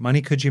 let's say,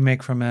 money could you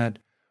make from it?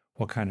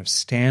 What kind of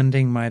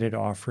standing might it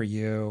offer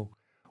you?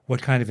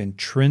 What kind of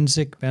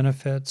intrinsic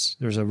benefits?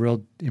 There's a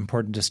real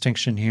important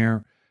distinction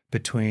here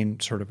between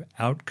sort of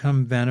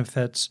outcome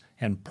benefits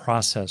and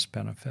process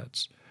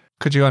benefits.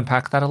 Could you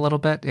unpack that a little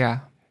bit? Yeah.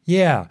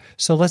 Yeah.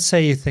 So let's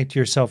say you think to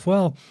yourself,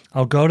 well,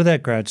 I'll go to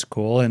that grad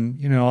school and,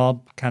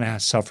 I'll kind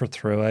of suffer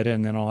through it,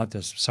 and then I'll have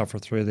to suffer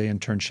through the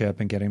internship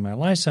and getting my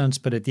license.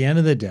 But at the end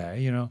of the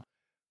day,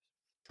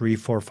 3,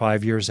 4,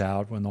 5 years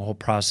out, when the whole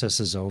process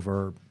is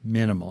over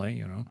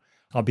minimally,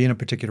 I'll be in a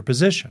particular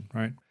position,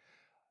 right?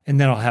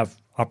 And then I'll have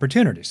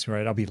opportunities,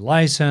 right? I'll be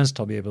licensed.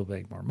 I'll be able to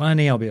make more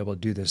money. I'll be able to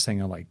do this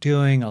thing I like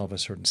doing. I'll have a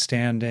certain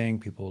standing.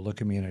 People will look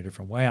at me in a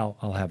different way.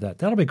 I'll have that.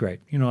 That'll be great.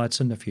 That's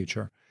in the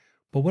future.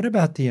 But what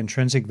about the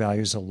intrinsic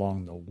values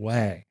along the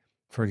way?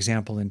 For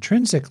example,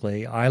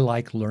 intrinsically, I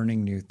like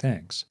learning new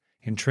things.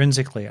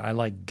 Intrinsically, I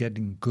like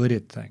getting good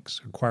at things,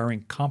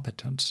 acquiring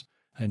competence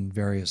in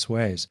various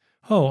ways.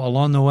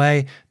 Along the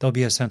way, there'll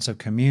be a sense of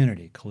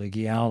community,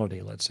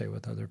 collegiality, let's say,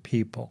 with other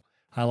people.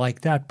 I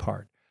like that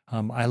part.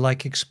 I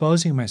like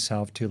exposing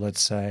myself to,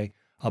 let's say,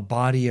 a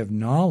body of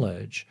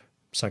knowledge,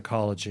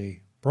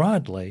 psychology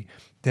broadly,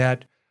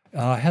 that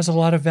has a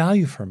lot of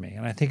value for me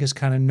and I think is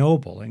kind of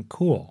noble and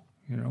cool.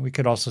 We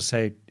could also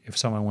say if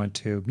someone went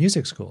to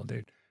music school,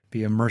 they'd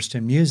be immersed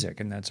in music,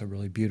 and that's a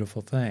really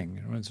beautiful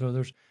thing. And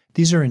so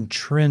these are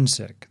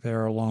intrinsic.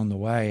 They're along the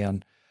way.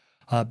 And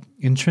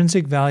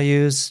intrinsic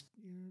values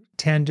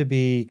tend to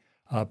be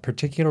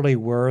particularly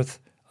worth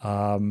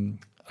a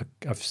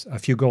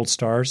few gold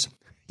stars,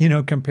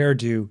 compared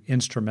to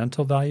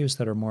instrumental values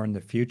that are more in the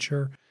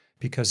future,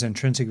 because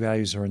intrinsic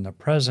values are in the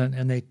present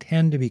and they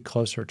tend to be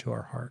closer to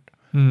our heart.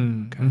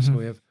 Okay, so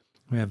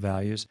we have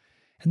values.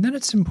 And then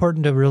it's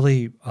important to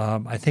really,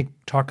 I think,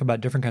 talk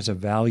about different kinds of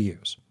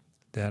values.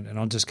 And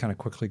I'll just kind of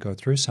quickly go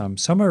through some.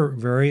 Some are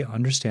very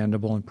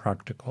understandable and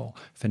practical.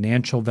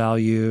 Financial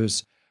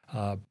values,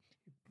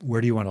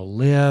 where do you want to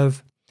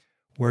live?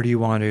 Where do you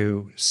want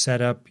to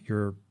set up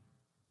your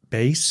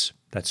base,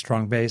 that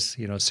strong base,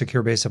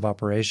 secure base of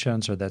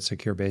operations, or that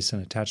secure base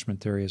in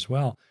attachment theory as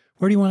well?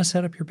 Where do you want to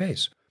set up your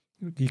base?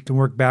 You can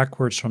work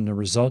backwards from the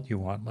result you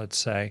want, let's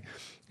say,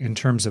 in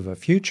terms of a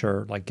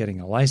future, like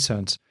getting a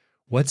license.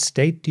 What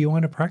state do you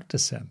want to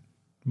practice in,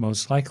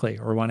 most likely,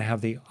 or want to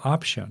have the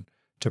option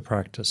to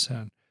practice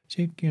in?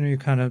 So, you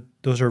kind of,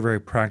 those are very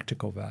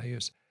practical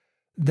values.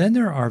 Then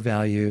there are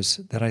values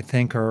that I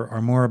think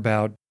are more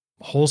about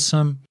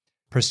wholesome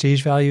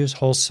prestige values,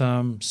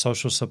 wholesome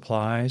social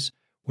supplies,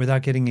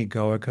 without getting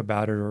egoic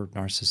about it or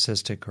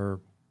narcissistic or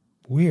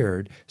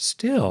weird.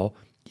 Still,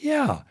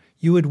 yeah,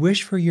 you would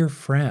wish for your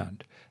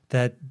friend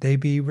that they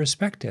be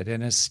respected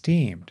and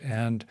esteemed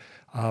and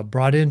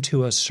brought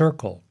into a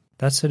circle.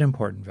 That's an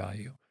important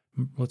value.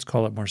 Let's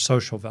call it more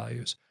social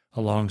values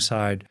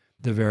alongside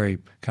the very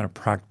kind of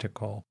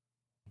practical,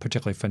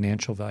 particularly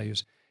financial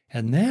values.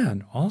 And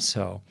then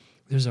also,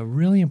 there's a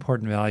really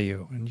important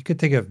value, and you could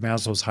think of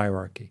Maslow's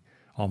hierarchy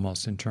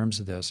almost in terms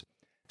of this,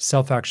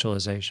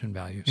 self-actualization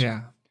values.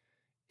 Yeah.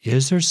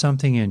 Is there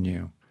something in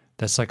you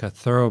that's like a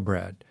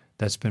thoroughbred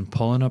that's been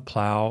pulling a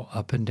plow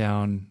up and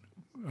down,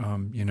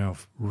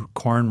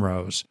 corn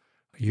rows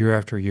year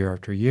after year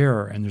after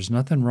year, and there's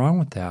nothing wrong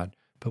with that,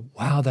 but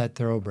wow, that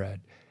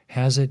thoroughbred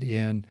has it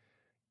in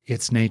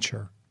its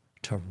nature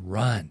to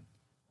run.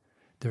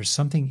 There's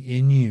something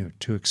in you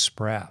to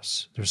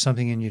express. There's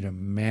something in you to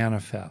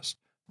manifest,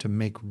 to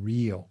make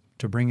real,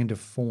 to bring into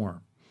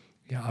form,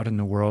 out in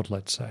the world,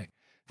 let's say,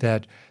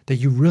 that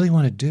you really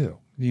want to do.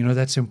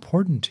 That's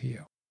important to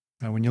you.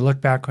 When you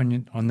look back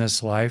on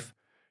this life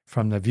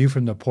from the view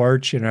from the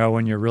porch,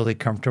 when you're really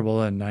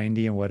comfortable at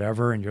 90 and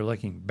whatever, and you're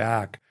looking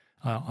back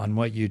on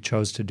what you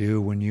chose to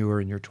do when you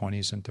were in your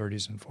 20s and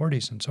 30s and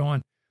 40s and so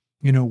on,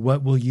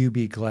 what will you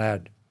be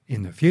glad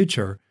in the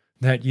future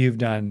that you've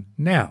done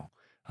now,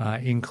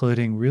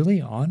 including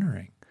really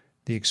honoring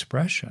the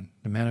expression,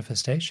 the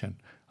manifestation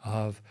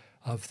of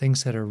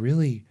things that are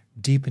really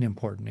deep and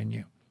important in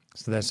you.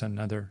 So that's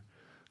another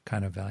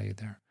kind of value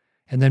there.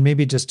 And then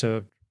maybe just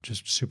to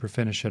super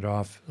finish it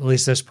off, at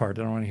least this part,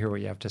 I don't want to hear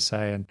what you have to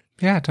say. And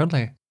yeah,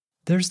 totally.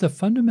 There's the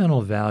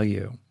fundamental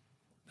value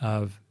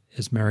of,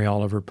 as Mary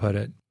Oliver put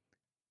it,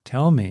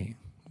 tell me,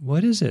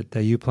 what is it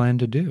that you plan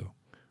to do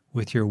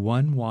with your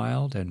one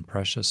wild and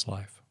precious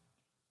life?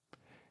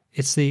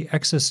 It's the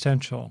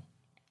existential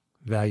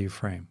value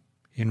frame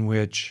in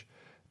which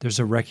there's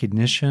a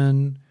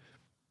recognition,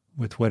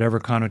 with whatever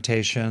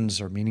connotations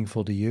are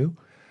meaningful to you,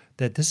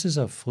 that this is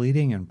a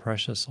fleeting and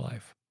precious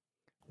life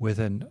with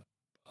an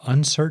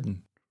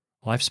uncertain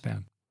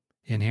lifespan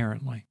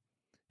inherently.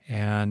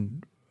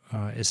 And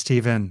as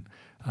Stephen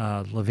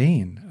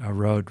Levine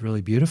wrote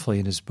really beautifully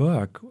in his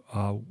book,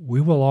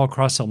 we will all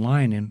cross a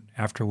line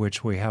after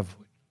which we have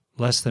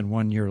less than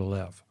 1 year to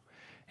live.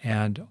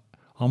 And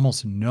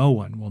almost no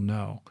one will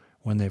know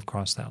when they've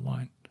crossed that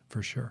line,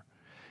 for sure.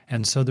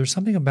 And so there's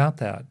something about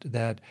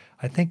that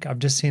I think I've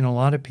just seen a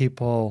lot of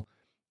people,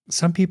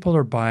 some people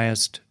are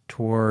biased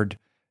toward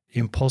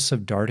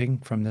impulsive darting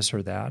from this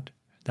or that.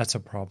 That's a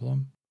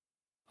problem.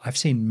 I've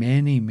seen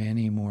many,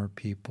 many more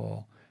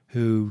people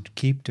who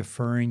keep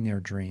deferring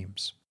their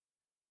dreams,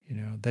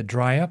 that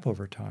dry up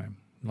over time,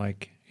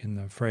 like in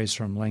the phrase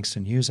from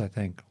Langston Hughes, I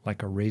think,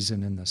 like a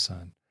raisin in the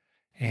sun,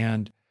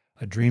 and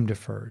a dream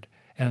deferred.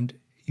 And,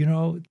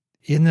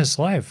 in this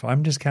life,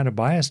 I'm just kind of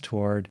biased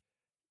toward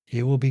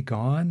it will be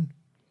gone.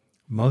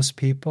 Most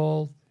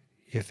people,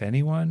 if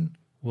anyone,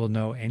 will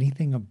know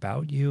anything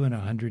about you in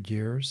 100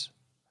 years,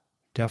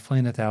 definitely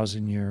in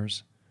 1,000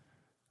 years.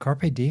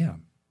 Carpe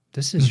diem.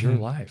 This is your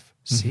life.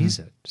 Seize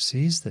it.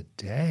 Seize the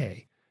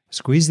day.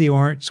 Squeeze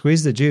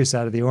the juice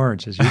out of the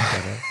orange, as you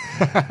put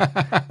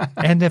it.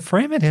 And to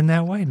frame it in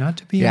that way, not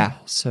to be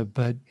impulsive,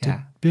 but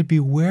to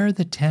beware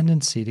the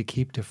tendency to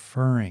keep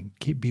deferring.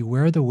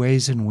 Beware the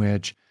ways in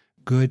which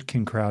good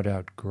can crowd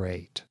out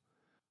great.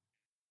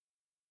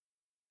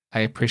 I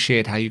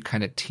appreciate how you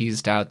kind of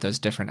teased out those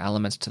different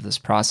elements to this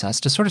process.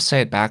 To sort of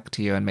say it back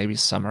to you and maybe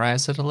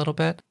summarize it a little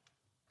bit,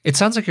 it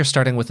sounds like you're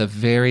starting with a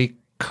very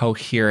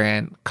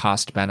coherent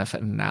cost-benefit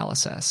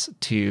analysis,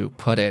 to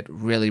put it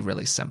really,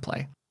 really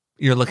simply.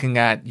 You're looking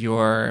at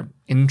your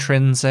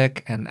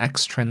intrinsic and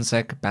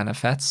extrinsic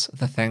benefits,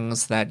 the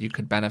things that you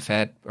could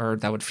benefit or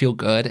that would feel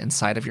good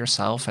inside of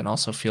yourself and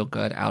also feel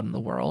good out in the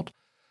world,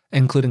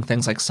 including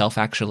things like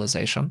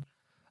self-actualization.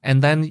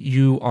 And then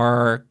you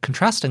are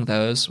contrasting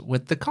those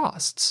with the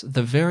costs,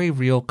 the very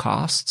real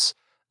costs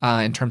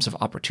in terms of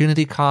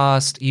opportunity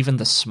cost, even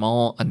the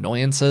small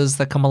annoyances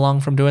that come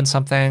along from doing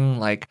something.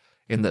 Like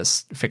in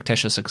this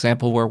fictitious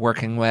example we're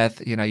working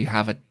with, you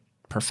have a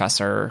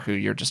professor who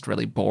you're just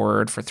really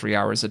bored for 3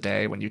 hours a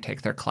day when you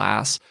take their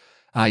class.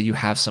 You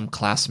have some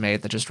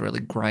classmate that just really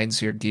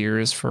grinds your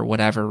gears for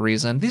whatever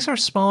reason. These are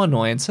small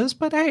annoyances,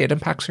 but hey, it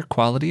impacts your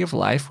quality of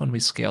life when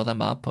we scale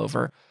them up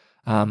over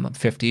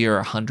 50 or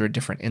 100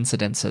 different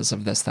incidences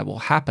of this that will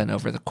happen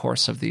over the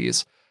course of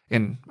these,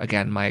 in,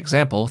 again, my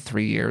example,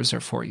 3 years or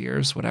 4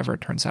 years, whatever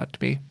it turns out to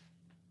be.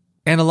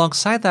 And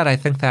alongside that, I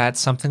think that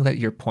something that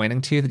you're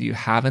pointing to that you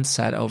haven't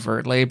said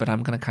overtly, but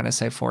I'm going to kind of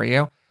say for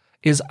you,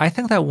 is I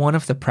think that one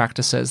of the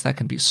practices that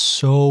can be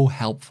so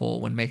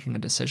helpful when making a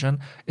decision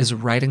is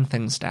writing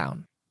things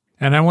down.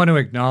 And I want to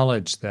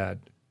acknowledge that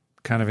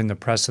kind of in the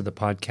press of the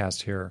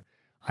podcast here,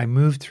 I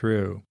moved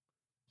through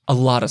a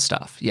lot of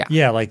stuff. Yeah.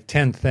 Yeah, like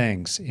 10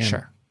 things in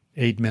Sure.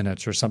 8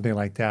 minutes or something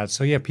like that.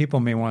 So yeah,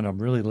 people may want to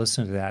really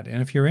listen to that.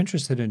 And if you're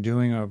interested in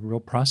doing a real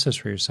process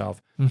for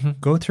yourself,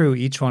 go through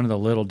each one of the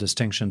little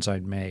distinctions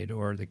I'd made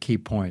or the key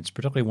points,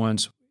 particularly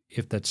ones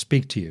that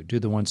speak to you. Do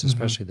the ones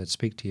especially that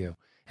speak to you,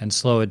 and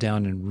slow it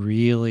down and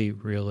really,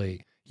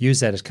 really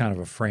use that as kind of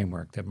a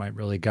framework that might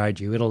really guide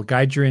you. It'll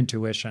guide your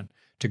intuition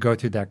to go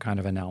through that kind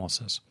of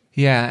analysis.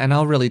 Yeah, and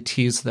I'll really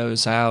tease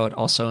those out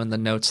also in the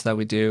notes that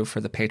we do for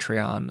the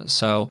Patreon.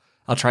 So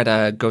I'll try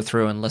to go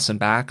through and listen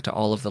back to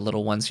all of the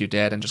little ones you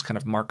did and just kind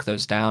of mark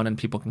those down, and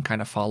people can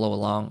kind of follow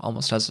along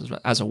almost as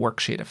a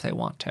worksheet if they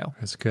want to.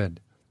 That's good.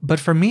 But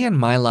for me in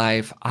my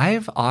life,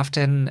 I've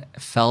often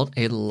felt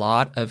a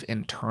lot of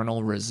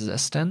internal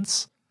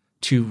resistance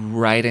to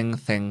writing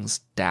things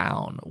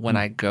down when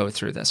I go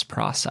through this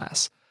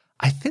process.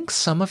 I think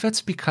some of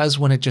it's because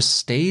when it just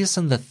stays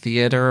in the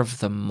theater of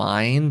the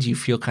mind, you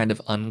feel kind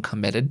of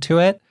uncommitted to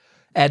it.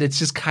 And it's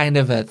just kind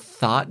of a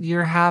thought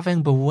you're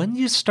having. But when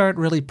you start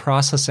really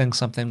processing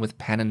something with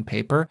pen and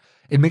paper,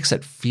 it makes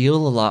it feel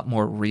a lot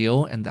more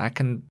real. And that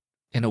can,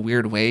 in a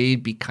weird way,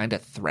 be kind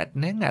of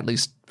threatening. At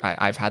least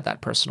I've had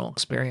that personal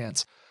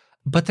experience.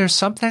 But there's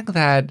something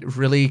that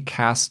really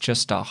casts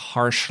just a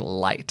harsh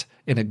light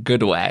in a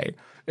good way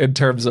in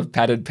terms of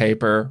pen and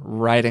paper,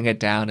 writing it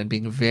down and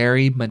being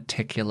very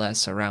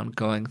meticulous around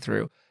going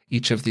through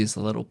each of these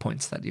little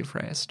points that you've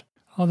raised.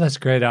 Oh, that's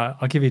great.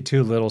 I'll give you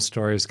two little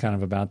stories kind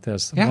of about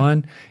this. Yeah.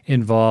 One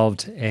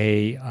involved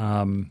a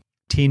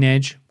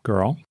teenage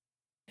girl,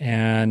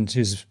 and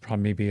she's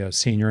probably maybe a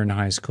senior in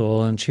high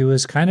school, and she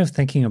was kind of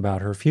thinking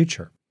about her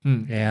future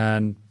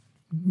and,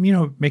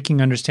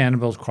 making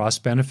understandable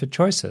cross-benefit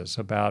choices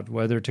about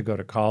whether to go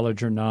to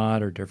college or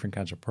not, or different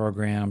kinds of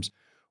programs,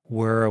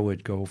 where it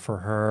would go for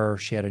her.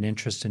 She had an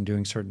interest in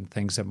doing certain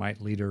things that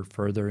might lead her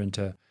further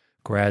into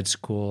grad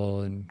school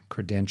and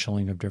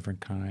credentialing of different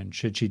kinds.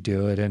 Should she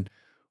do it? And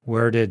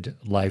where did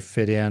life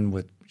fit in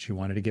with, she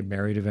wanted to get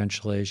married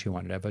eventually. She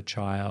wanted to have a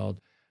child,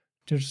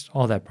 just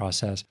all that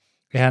process.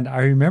 And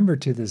I remember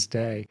to this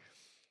day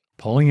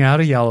pulling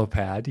out a yellow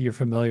pad. You're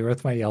familiar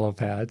with my yellow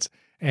pads.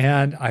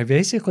 And I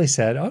basically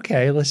said,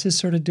 okay, let's just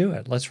sort of do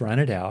it. Let's run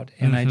it out.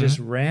 And I just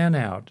ran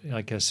out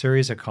like a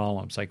series of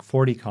columns, like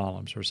 40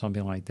 columns or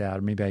something like that.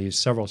 Or maybe I used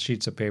several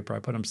sheets of paper. I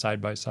put them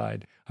side by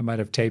side. I might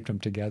have taped them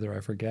together.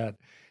 I forget.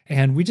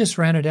 And we just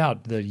ran it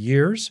out, the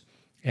years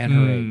and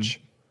her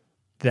age.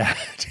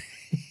 That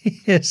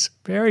is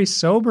very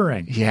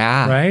sobering.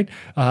 Yeah. Right?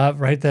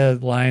 Right, the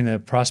line, the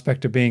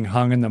prospect of being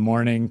hung in the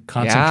morning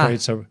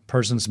concentrates a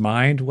person's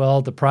mind.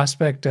 Well, the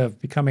prospect of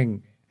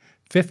becoming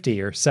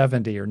 50 or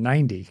 70 or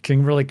 90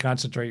 can really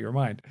concentrate your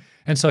mind.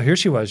 And so here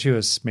she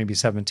was maybe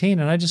 17,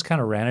 and I just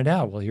kind of ran it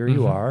out. Well, here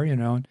you are,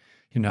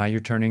 now you're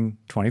turning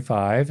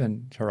 25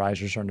 and her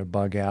eyes are starting to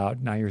bug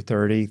out. Now you're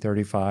 30,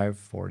 35,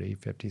 40,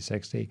 50,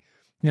 60.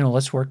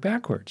 Let's work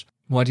backwards.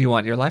 What do you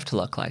want your life to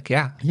look like?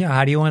 Yeah. Yeah,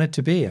 how do you want it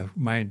to be?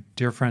 My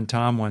dear friend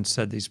Tom once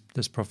said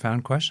this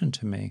profound question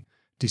to me,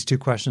 these two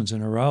questions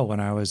in a row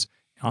when I was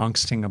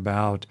angsting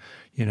about,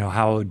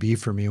 how it would be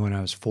for me when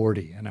I was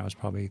 40, and I was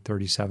probably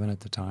 37 at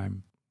the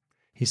time.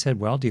 He said,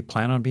 well, do you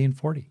plan on being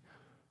 40?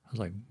 I was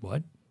like,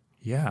 what?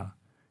 Yeah.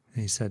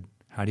 And he said,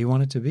 how do you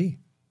want it to be?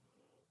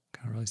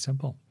 Kind of really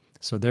simple.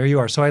 So there you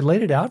are. So I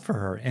laid it out for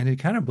her, and it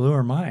kind of blew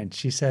her mind.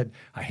 She said,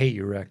 I hate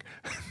you, Rick.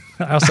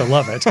 I also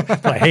love it,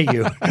 but I hate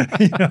you,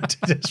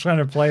 just trying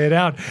to play it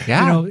out.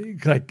 Yeah.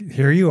 Like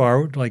here you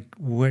are, like,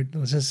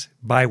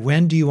 by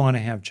when do you want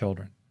to have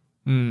children?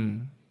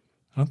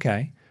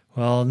 Okay.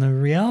 Well, in the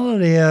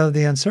reality of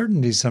the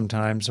uncertainty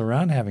sometimes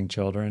around having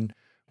children,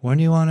 when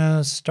do you want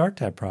to start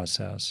that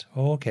process?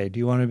 Oh, okay. Do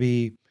you want to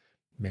be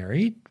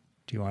married?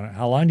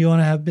 How long do you want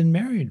to have been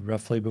married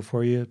roughly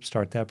before you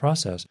start that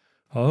process?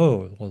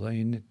 Oh, well, then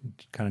you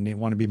kind of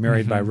want to be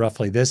married by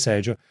roughly this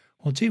age.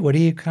 Well, gee, what do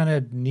you kind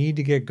of need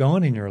to get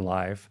going in your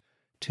life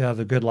to have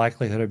a good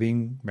likelihood of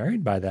being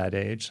married by that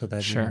age so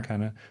that you can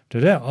kind of do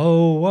that?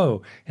 Oh,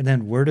 whoa. And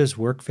then where does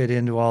work fit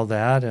into all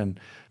that? And,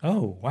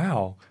 oh,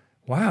 wow.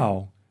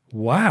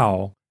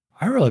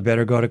 I really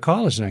better go to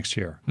college next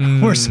year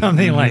or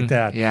something like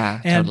that.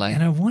 Yeah, and, totally.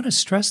 And I want to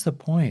stress the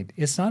point.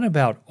 It's not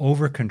about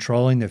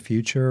over-controlling the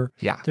future.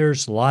 Yeah.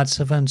 There's lots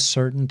of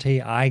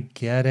uncertainty. I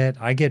get it.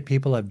 I get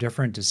people have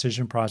different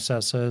decision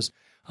processes.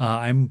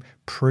 I'm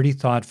pretty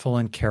thoughtful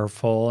and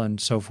careful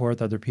and so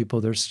forth. Other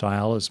people, their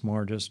style is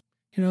more just,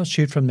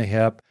 shoot from the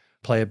hip,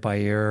 play it by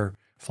ear,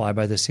 fly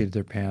by the seat of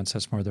their pants.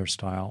 That's more their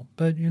style.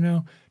 But,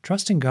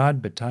 trust in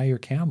God, but tie your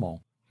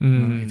camel.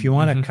 If you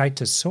want a kite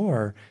to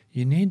soar,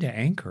 you need to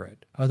anchor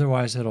it.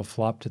 Otherwise, it'll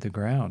flop to the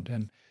ground.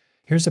 And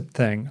here's the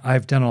thing.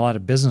 I've done a lot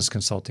of business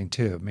consulting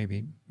too.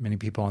 Maybe many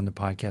people on the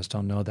podcast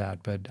don't know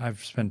that, but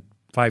I've spent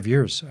 5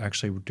 years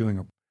actually doing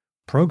a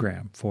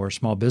program for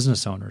small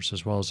business owners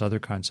as well as other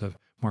kinds of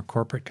more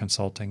corporate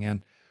consulting.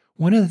 And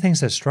one of the things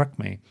that struck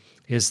me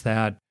is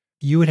that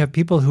you would have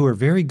people who are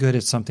very good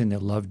at something they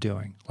love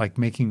doing, like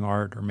making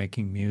art or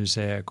making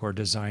music or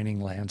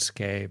designing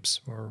landscapes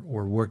or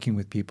working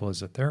with people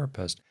as a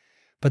therapist,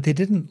 but they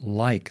didn't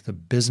like the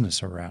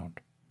business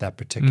around that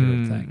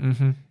particular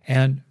thing.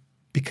 And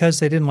because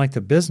they didn't like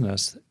the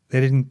business, they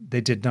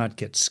did not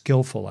get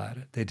skillful at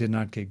it. They did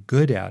not get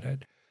good at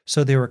it.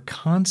 So they were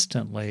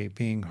constantly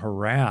being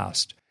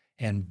harassed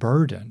and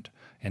burdened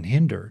and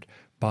hindered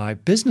by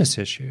business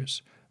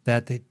issues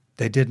that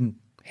they didn't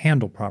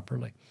handle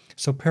properly.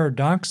 So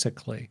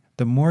paradoxically,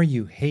 the more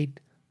you hate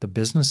the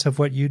business of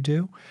what you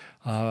do,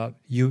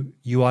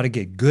 you ought to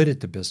get good at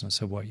the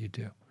business of what you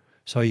do.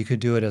 So you could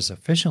do it as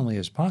efficiently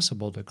as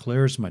possible to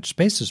clear as much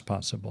space as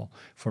possible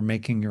for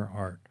making your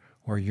art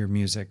or your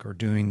music or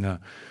doing the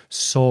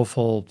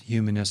soulful,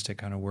 humanistic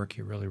kind of work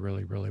you really,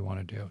 really, really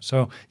want to do.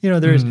 So,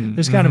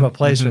 there's kind of a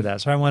place for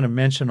that. So I want to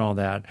mention all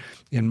that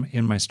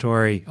in my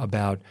story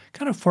about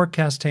kind of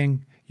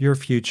forecasting your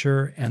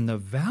future and the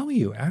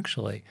value,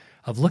 actually,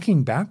 of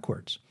looking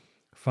backwards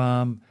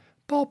from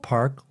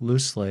ballpark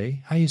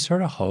loosely, how you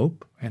sort of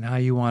hope and how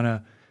you want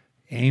to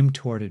aim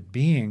toward it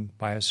being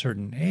by a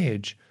certain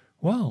age.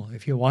 Well,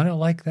 if you want it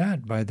like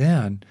that by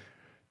then,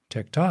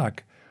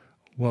 tick-tock,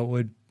 what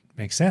would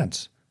make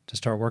sense to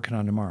start working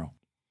on tomorrow?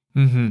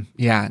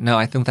 Yeah, no,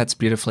 I think that's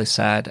beautifully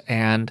said.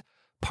 And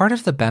part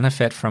of the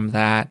benefit from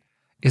that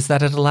is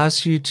that it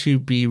allows you to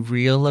be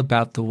real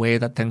about the way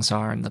that things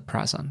are in the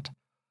present.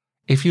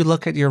 If you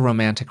look at your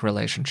romantic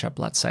relationship,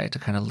 let's say, to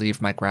kind of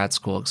leave my grad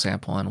school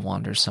example and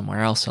wander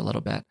somewhere else a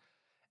little bit,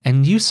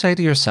 and you say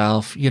to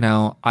yourself,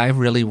 I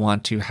really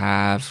want to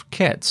have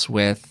kids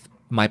with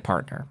my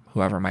partner,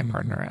 whoever my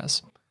partner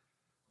is.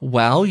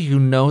 Well, you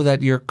know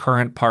that your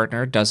current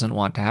partner doesn't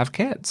want to have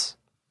kids.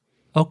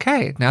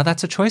 Okay, now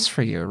that's a choice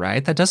for you,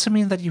 right? That doesn't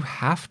mean that you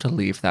have to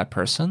leave that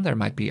person. There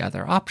might be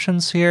other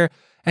options here.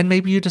 And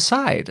maybe you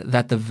decide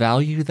that the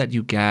value that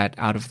you get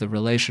out of the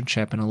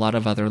relationship in a lot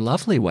of other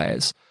lovely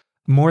ways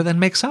more than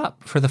makes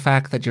up for the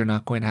fact that you're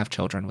not going to have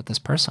children with this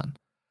person.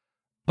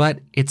 But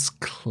it's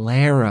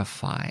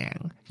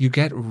clarifying. You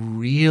get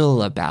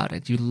real about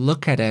it. You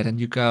look at it and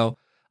you go,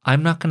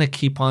 I'm not going to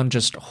keep on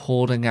just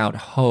holding out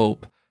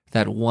hope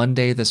that one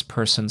day this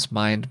person's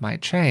mind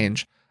might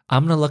change.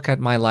 I'm going to look at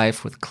my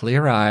life with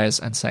clear eyes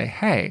and say,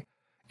 hey,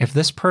 if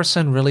this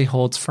person really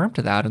holds firm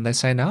to that and they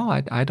say, no,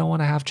 I don't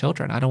want to have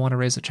children, I don't want to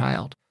raise a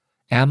child,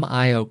 am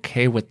I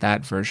okay with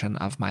that version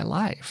of my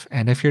life?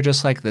 And if you're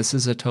just like, this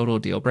is a total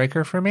deal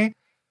breaker for me,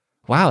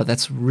 wow,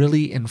 that's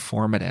really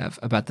informative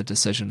about the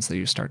decisions that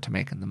you start to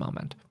make in the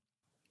moment.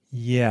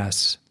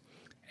 Yes.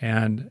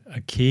 And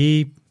a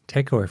key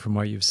takeaway from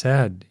what you've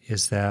said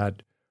is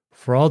that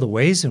for all the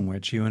ways in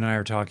which you and I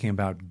are talking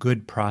about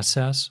good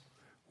process,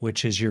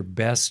 which is your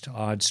best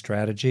odd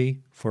strategy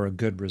for a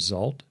good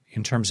result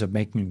in terms of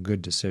making a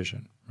good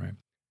decision, right?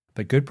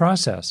 But good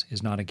process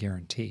is not a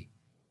guarantee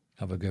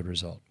of a good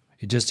result.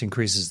 It just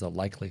increases the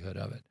likelihood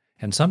of it.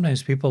 And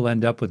sometimes people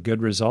end up with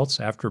good results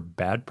after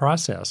bad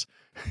process.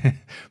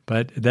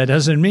 But that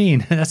doesn't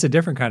mean, that's a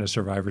different kind of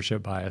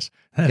survivorship bias.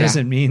 That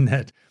doesn't mean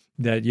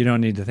that you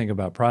don't need to think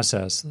about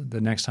process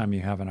the next time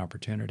you have an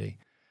opportunity.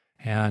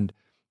 And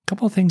a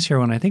couple of things here,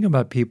 when I think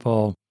about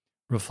people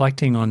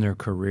reflecting on their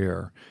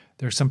career,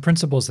 there are some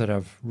principles that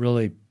have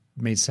really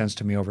made sense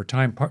to me over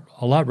time,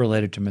 a lot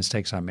related to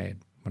mistakes I made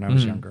when I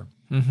was younger.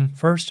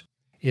 First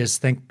is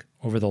think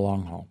over the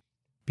long haul,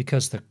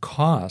 because the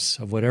costs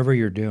of whatever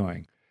you're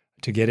doing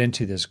to get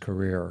into this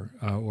career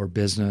or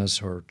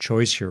business or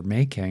choice you're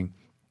making,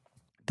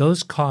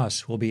 those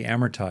costs will be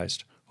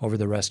amortized over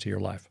the rest of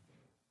your life,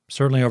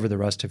 certainly over the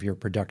rest of your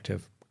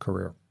productive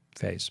career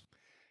phase.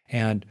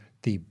 And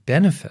the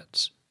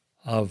benefits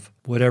of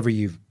whatever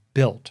you've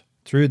built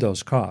through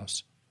those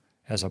costs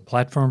as a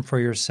platform for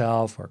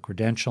yourself or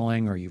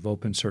credentialing, or you've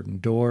opened certain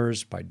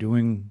doors by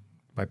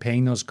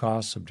paying those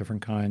costs of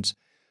different kinds,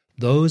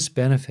 those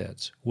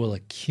benefits will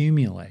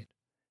accumulate,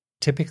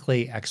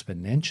 typically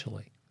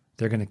exponentially.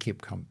 They're going to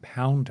keep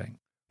compounding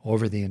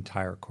over the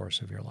entire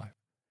course of your life.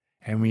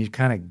 And when you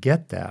kind of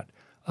get that,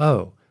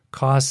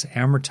 costs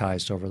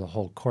amortized over the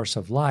whole course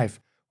of life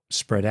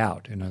spread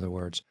out, in other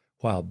words,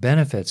 while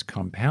benefits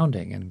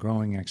compounding and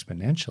growing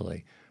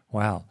exponentially,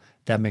 wow,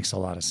 that makes a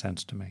lot of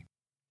sense to me.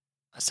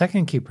 A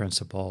second key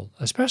principle,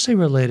 especially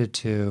related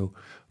to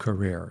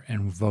career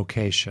and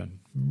vocation,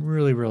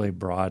 really, really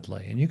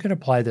broadly, and you can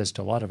apply this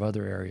to a lot of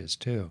other areas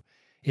too,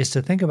 is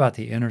to think about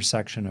the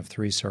intersection of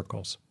three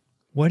circles.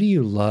 What do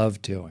you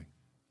love doing?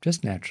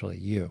 Just naturally,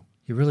 you.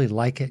 You really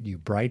like it. You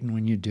brighten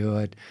when you do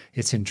it.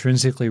 It's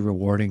intrinsically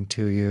rewarding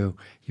to you.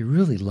 You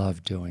really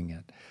love doing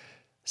it.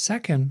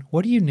 Second,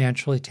 what are you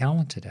naturally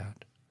talented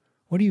at?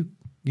 What are you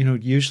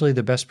usually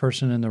the best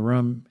person in the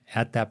room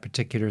at that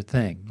particular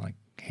thing, like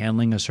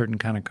handling a certain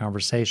kind of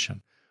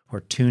conversation,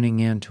 or tuning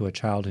in to a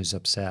child who's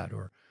upset,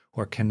 or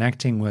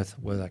connecting with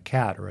a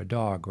cat or a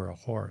dog or a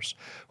horse,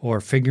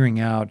 or figuring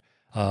out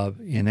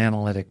an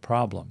analytic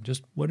problem.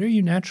 Just what are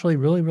you naturally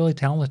really, really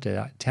talented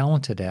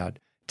at,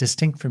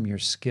 distinct from your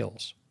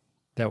skills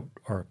that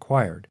are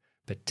acquired,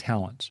 but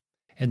talents.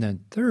 And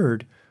then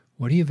third,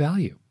 what do you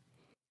value?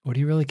 What do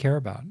you really care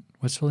about?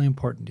 What's really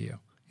important to you?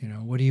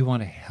 What do you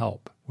want to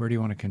help? Where do you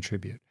want to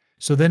contribute?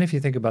 So then if you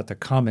think about the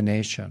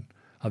combination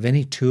of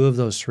any two of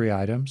those three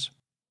items,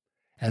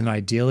 and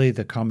ideally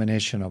the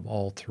combination of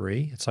all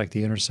three, it's like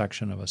the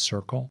intersection of a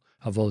circle,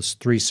 of those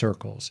three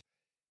circles.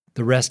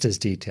 The rest is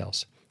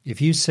details.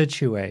 If you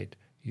situate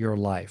your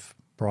life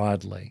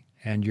broadly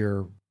and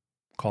your,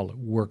 call it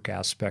work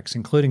aspects,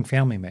 including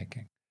family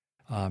making,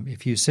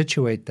 if you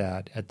situate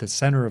that at the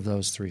center of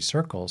those three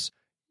circles,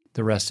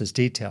 the rest is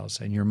details,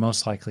 and you're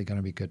most likely going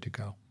to be good to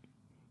go.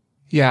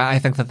 Yeah, I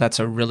think that that's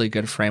a really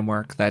good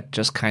framework that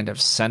just kind of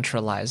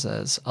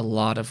centralizes a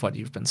lot of what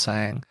you've been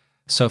saying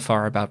so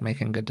far about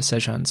making good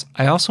decisions.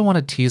 I also want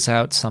to tease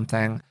out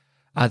something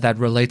that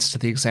relates to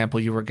the example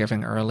you were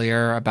giving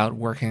earlier about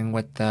working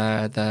with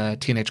the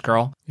teenage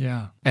girl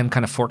and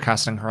kind of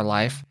forecasting her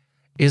life,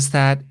 is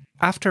that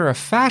after a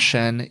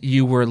fashion,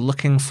 you were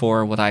looking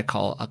for what I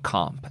call a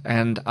comp.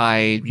 And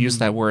I use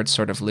that word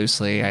sort of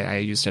loosely. I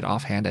used it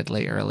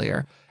offhandedly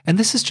earlier. And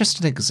this is just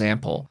an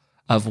example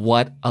of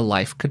what a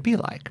life could be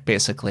like.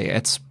 Basically,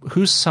 it's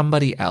who's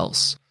somebody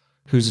else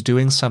who's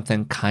doing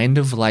something kind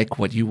of like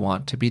what you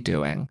want to be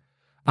doing,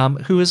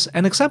 who is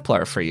an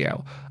exemplar for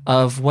you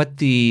of what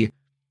the,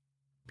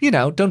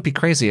 don't be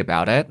crazy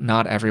about it.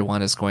 Not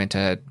everyone is going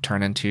to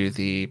turn into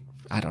the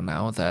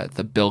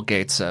Bill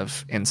Gates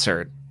of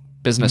insert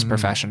business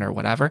profession or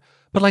whatever,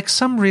 but like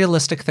some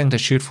realistic thing to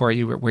shoot for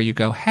you where you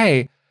go,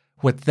 hey,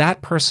 what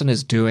that person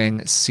is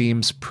doing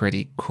seems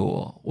pretty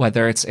cool,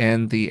 whether it's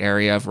in the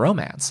area of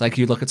romance. Like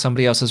you look at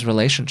somebody else's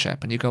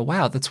relationship and you go,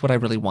 wow, that's what I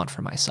really want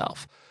for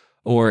myself.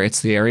 Or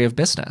it's the area of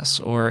business,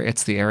 or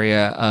it's the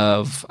area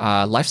of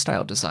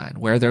lifestyle design,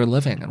 where they're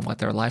living and what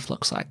their life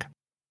looks like.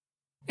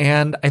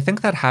 And I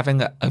think that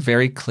having a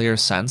very clear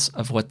sense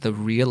of what the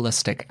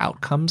realistic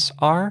outcomes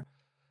are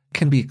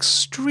can be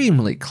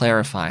extremely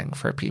clarifying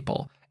for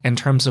people in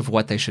terms of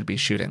what they should be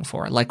shooting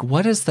for. Like,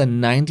 what is the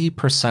 90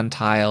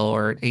 percentile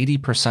or 80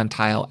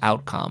 percentile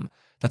outcome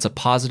that's a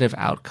positive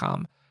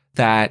outcome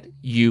that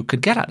you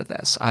could get out of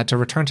this? To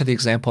return to the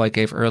example I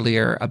gave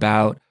earlier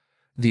about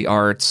the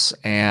arts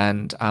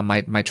and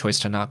my choice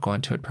to not go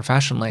into it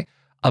professionally,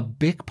 a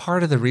big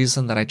part of the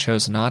reason that I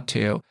chose not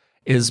to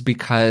is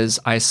because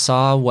I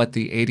saw what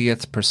the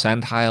 80th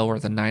percentile or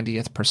the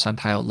 90th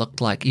percentile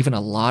looked like, even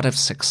a lot of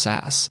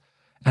success.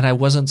 And I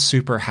wasn't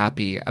super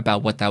happy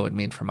about what that would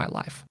mean for my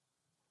life.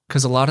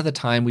 Because a lot of the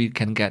time we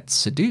can get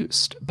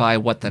seduced by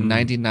what the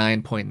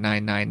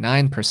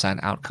 99.999%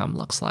 outcome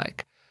looks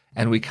like.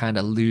 And we kind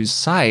of lose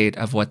sight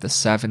of what the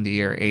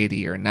 70 or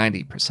 80 or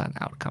 90%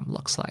 outcome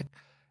looks like.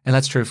 And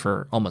that's true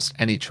for almost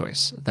any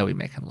choice that we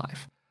make in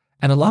life.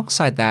 And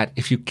alongside that,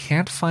 if you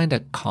can't find a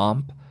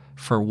comp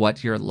for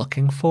what you're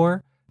looking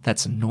for,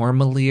 that's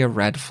normally a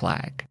red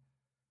flag.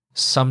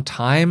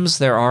 Sometimes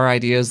there are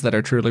ideas that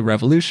are truly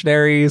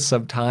revolutionary.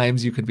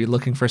 Sometimes you could be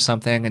looking for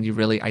something and you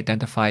really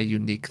identify a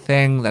unique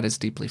thing that is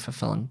deeply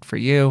fulfilling for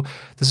you.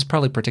 This is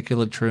probably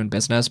particularly true in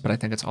business, but I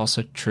think it's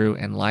also true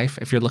in life.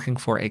 If you're looking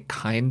for a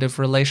kind of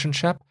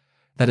relationship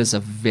that is a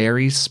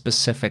very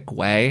specific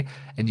way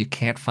and you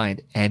can't find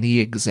any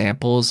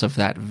examples of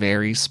that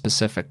very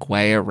specific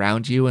way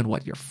around you and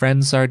what your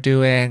friends are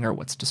doing or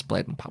what's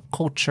displayed in pop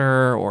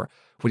culture or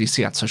what you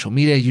see on social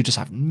media, you just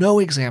have no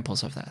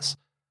examples of this.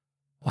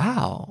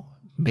 Wow,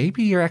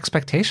 maybe your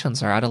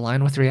expectations are out of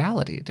line with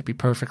reality, to be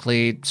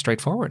perfectly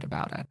straightforward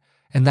about it.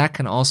 And that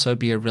can also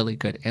be a really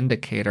good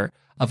indicator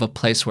of a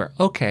place where,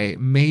 okay,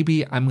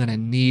 maybe I'm going to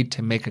need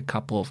to make a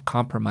couple of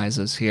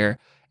compromises here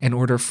in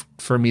order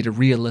for me to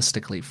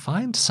realistically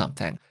find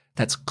something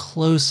that's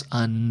close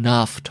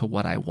enough to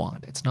what I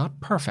want. It's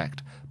not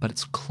perfect, but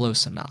it's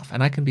close enough.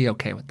 And I can be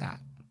okay with that.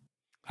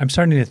 I'm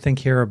starting to think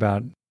here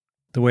about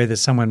the way that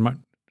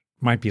someone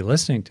might be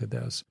listening to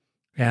this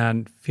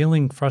and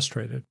feeling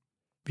frustrated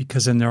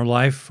because in their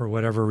life, for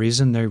whatever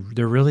reason, they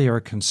really are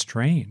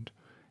constrained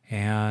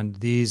and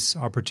these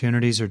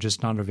opportunities are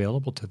just not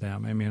available to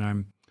them. I mean,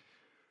 I'm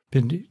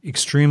been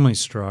extremely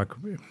struck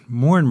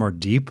more and more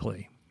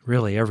deeply,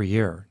 really every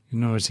year.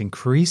 It's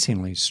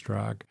increasingly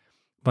struck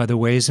by the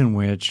ways in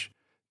which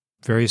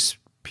various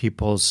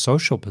people's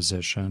social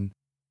position,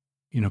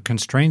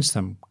 constrains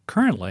them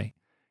currently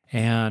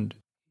and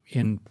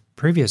in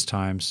previous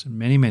times, in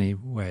many, many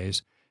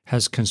ways,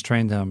 has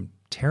constrained them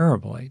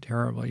terribly,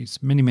 terribly.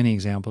 It's many, many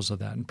examples of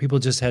that. And people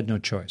just had no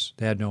choice.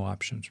 They had no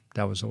options.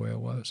 That was the way it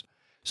was.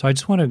 So I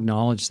just want to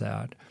acknowledge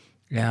that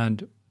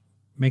and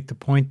make the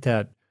point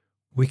that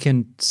we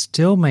can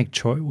still make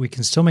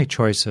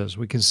choices.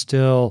 We can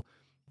still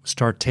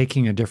start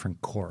taking a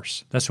different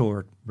course. That's what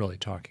we're really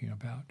talking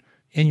about.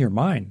 In your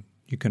mind,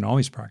 you can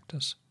always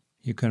practice.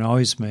 You can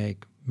always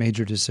make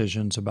major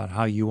decisions about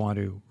how you want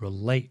to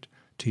relate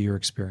to your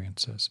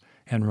experiences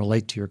and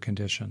relate to your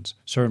conditions,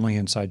 certainly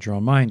inside your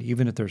own mind,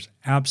 even if there's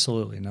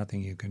absolutely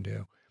nothing you can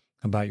do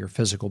about your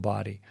physical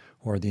body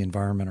or the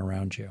environment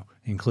around you,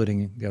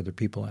 including the other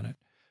people in it.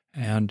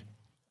 And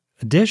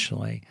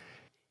additionally,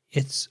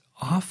 it's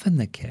often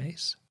the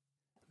case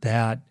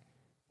that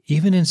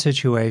even in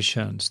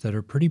situations that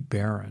are pretty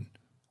barren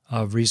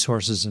of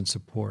resources and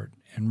support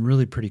and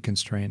really pretty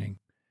constraining,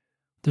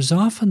 there's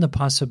often the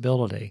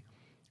possibility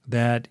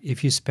that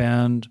if you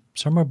spend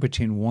somewhere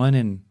between 1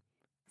 and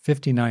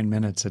 59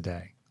 minutes a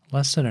day,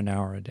 less than an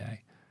hour a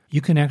day,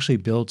 you can actually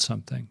build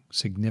something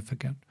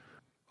significant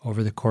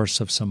over the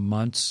course of some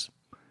months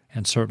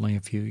and certainly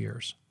a few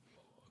years.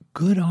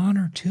 Good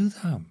honor to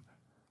them.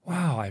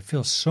 Wow, I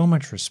feel so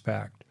much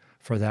respect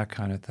for that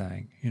kind of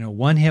thing.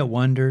 One-hit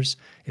wonders,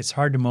 it's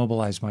hard to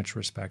mobilize much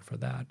respect for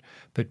that.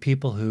 But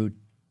people who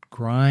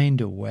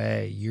grind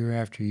away year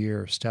after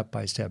year, step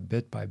by step,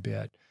 bit by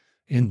bit,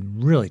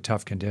 in really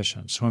tough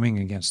conditions, swimming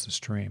against the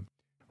stream.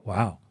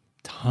 Wow,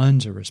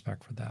 tons of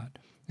respect for that.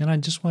 And I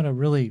just want to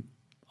really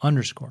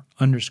underscore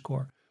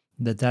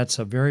that that's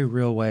a very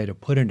real way to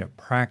put into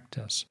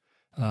practice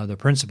the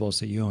principles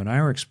that you and I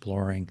are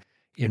exploring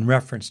in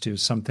reference to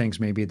some things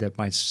maybe that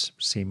might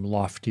seem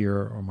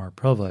loftier or more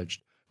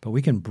privileged. But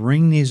we can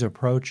bring these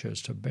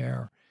approaches to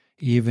bear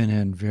even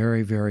in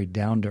very, very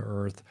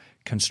down-to-earth,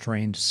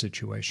 constrained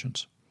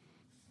situations.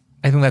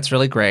 I think that's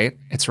really great.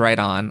 It's right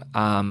on.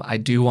 I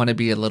do want to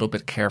be a little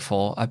bit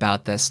careful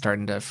about this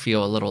starting to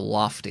feel a little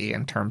lofty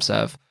in terms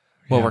of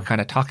what we're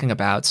kind of talking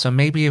about. So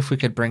maybe if we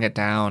could bring it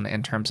down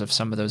in terms of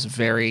some of those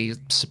very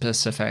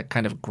specific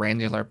kind of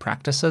granular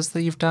practices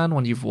that you've done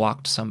when you've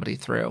walked somebody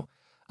through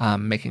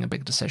making a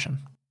big decision.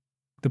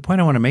 The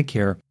point I want to make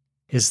here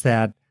is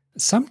that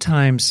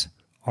sometimes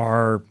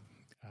our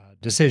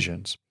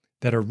decisions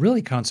that are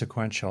really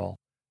consequential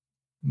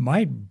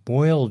might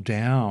boil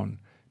down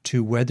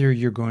to whether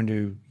you're going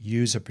to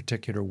use a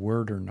particular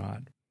word or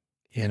not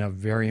in a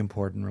very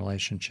important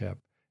relationship,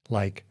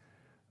 like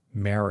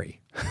marry.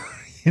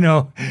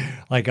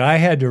 Like I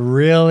had to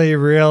really,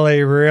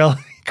 really, really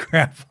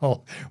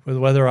grapple with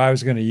whether I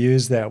was going to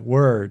use that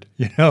word.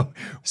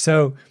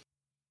 So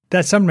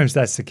sometimes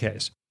that's the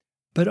case.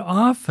 But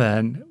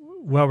often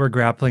what we're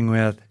grappling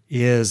with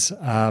is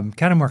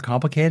kind of more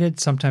complicated,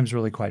 sometimes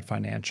really quite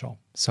financial.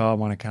 So I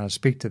want to kind of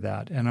speak to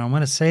that. And I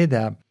want to say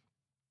that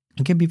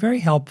it can be very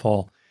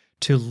helpful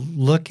to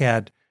look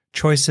at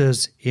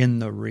choices in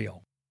the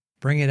real.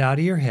 Bring it out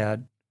of your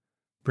head,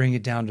 bring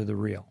it down to the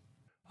real.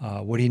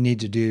 What do you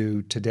need to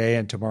do today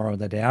and tomorrow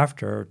and the day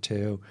after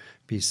to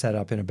be set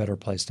up in a better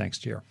place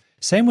next year?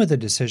 Same with a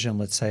decision,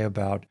 let's say,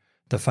 about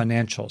the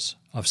financials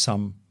of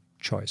some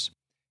choice.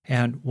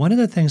 And one of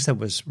the things that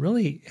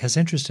has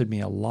interested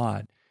me a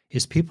lot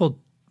is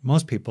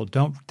most people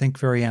don't think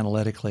very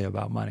analytically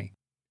about money.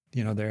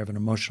 They have an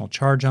emotional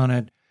charge on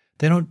it.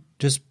 They don't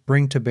just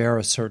bring to bear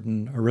a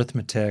certain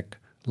arithmetic,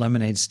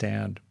 lemonade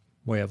stand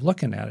way of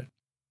looking at it.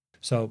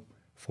 So,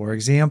 for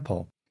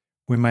example,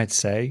 we might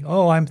say,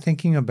 I'm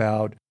thinking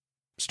about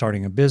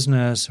starting a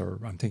business, or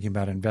I'm thinking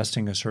about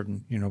investing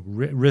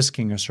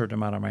risking a certain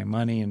amount of my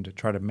money and to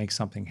try to make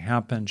something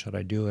happen. Should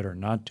I do it or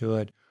not do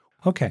it?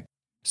 Okay.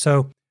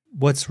 So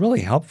what's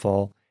really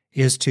helpful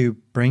is to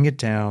bring it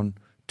down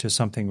to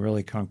something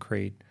really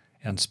concrete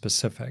and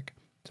specific.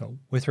 So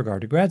with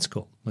regard to grad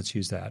school, let's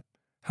use that.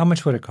 How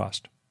much would it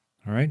cost?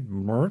 All right.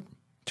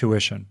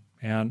 Tuition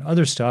and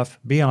other stuff.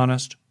 Be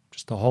honest,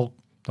 just the whole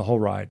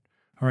ride.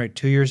 All right.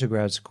 2 years of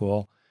grad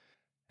school.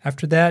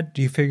 After that,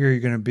 do you figure you're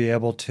going to be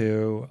able to,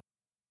 do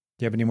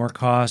you have any more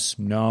costs?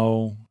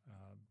 No.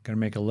 Going to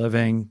make a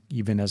living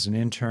even as an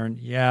intern?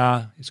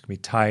 Yeah, it's going to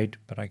be tight,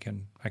 but I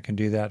can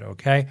do that.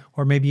 Okay.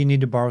 Or maybe you need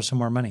to borrow some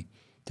more money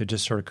to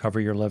just sort of cover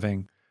your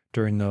living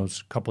during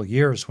those couple of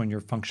years when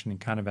you're functioning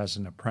kind of as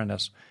an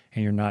apprentice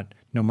and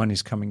no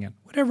money's coming in.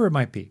 Whatever it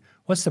might be.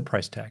 What's the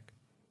price tag?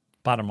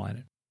 Bottom line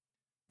it.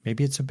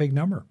 Maybe it's a big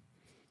number.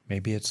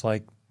 Maybe it's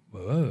like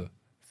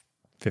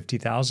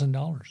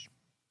 $50,000.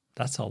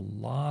 That's a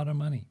lot of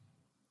money.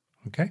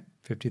 Okay,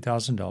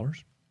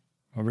 $50,000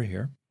 over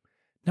here.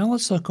 Now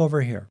let's look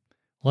over here.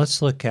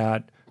 Let's look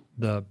at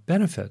the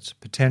benefits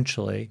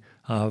potentially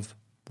of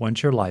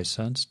once you're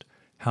licensed,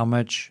 how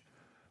much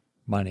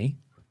money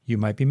you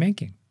might be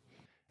making.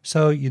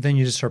 So you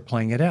just start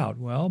playing it out.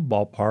 Well,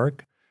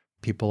 ballpark,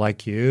 people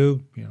like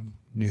you,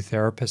 new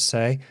therapists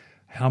say,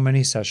 how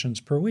many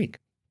sessions per week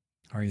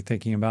are you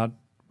thinking about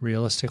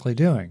realistically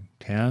doing?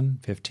 10,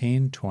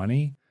 15,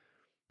 20?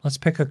 Let's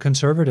pick a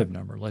conservative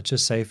number. Let's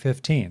just say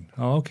 15.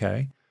 Oh,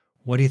 okay.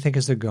 What do you think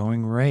is the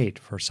going rate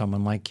for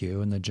someone like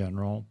you in the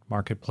general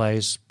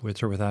marketplace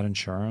with or without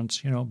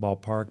insurance?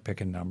 Ballpark,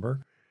 pick a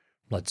number.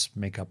 Let's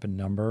make up a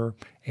number,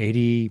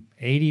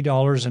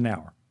 $80 an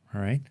hour.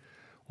 All right.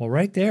 Well,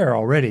 right there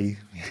already,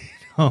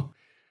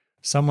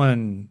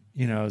 someone,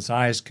 his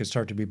eyes could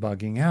start to be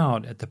bugging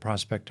out at the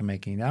prospect of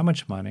making that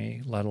much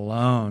money, let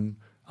alone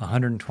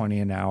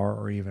 $120 an hour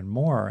or even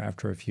more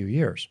after a few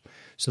years.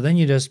 So then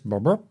you just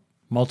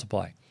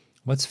multiply.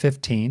 What's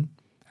 15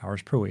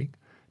 hours per week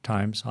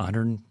times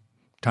 100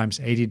 times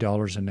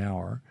 $80 an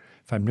hour?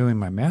 If I'm doing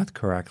my math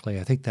correctly,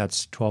 I think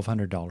that's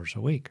 $1,200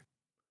 a week.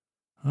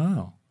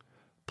 Oh,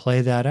 play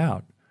that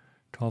out.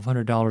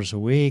 $1,200 a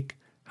week.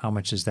 How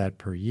much is that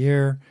per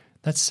year?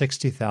 That's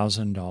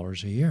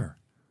 $60,000 a year.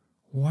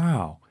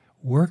 Wow.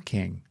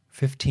 Working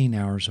 15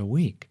 hours a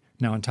week.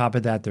 Now, on top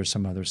of that, there's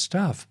some other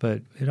stuff,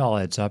 but it all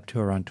adds up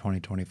to around 20,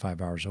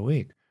 25 hours a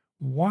week.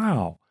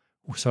 Wow.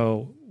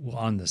 So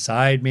on the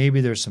side, maybe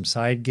there's some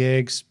side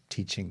gigs,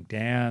 teaching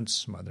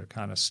dance, some other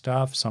kind of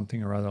stuff,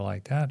 something or other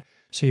like that.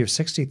 So you have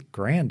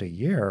 $60,000 a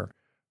year,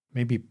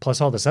 maybe plus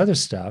all this other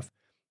stuff.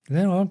 And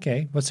then,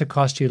 okay, what's it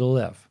cost you to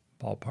live?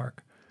 Ballpark.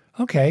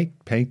 Okay,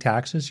 paying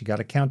taxes. You got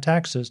to count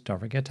taxes. Don't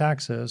forget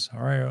taxes.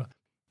 All right.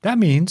 That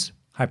means,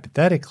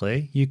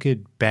 hypothetically, you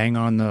could bang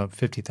on the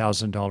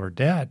 $50,000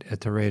 debt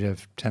at the rate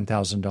of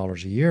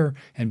 $10,000 a year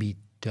and be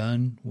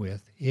done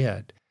with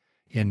it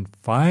in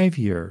 5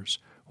 years,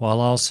 while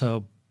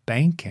also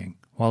banking,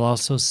 while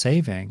also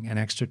saving an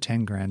extra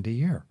 $10,000 a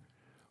year.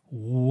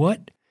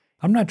 What?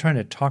 I'm not trying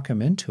to talk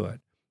them into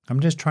it. I'm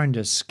just trying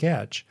to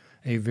sketch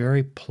a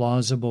very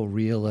plausible,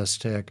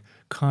 realistic,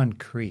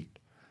 concrete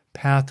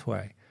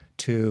pathway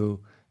to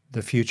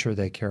the future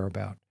they care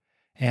about.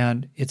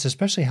 And it's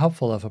especially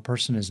helpful if a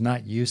person is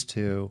not used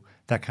to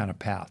that kind of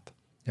path,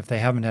 if they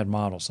haven't had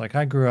models. Like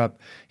I grew up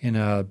in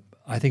I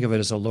think of it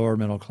as a lower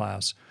middle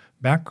class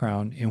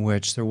background in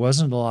which there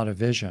wasn't a lot of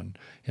vision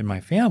in my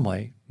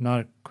family,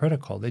 not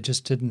critical. They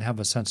just didn't have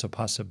a sense of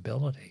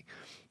possibility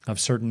of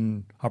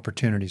certain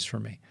opportunities for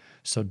me.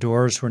 So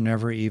doors were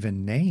never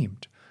even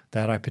named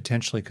that I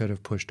potentially could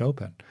have pushed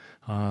open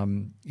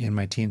in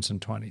my teens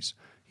and 20s.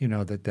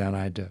 That then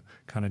I had to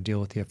kind of deal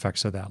with the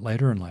effects of that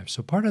later in life.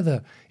 So part of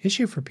the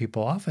issue for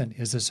people often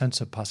is a sense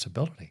of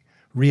possibility,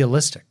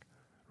 realistic,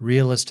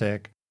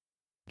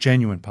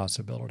 genuine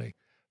possibility.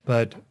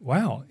 But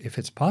wow, if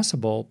it's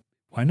possible,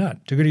 Why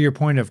not? To go to your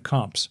point of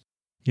comps,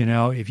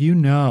 if you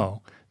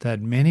know that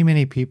many,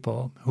 many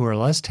people who are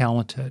less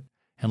talented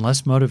and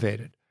less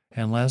motivated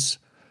and less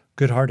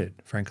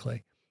good-hearted,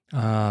 frankly,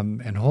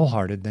 and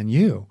wholehearted than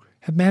you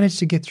have managed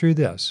to get through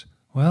this,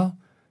 well,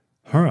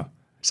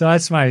 So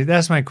that's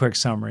my quick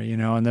summary,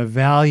 and the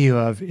value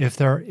of if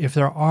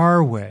there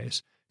are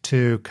ways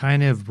to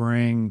kind of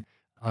bring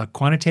a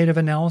quantitative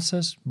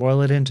analysis,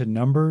 boil it into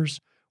numbers,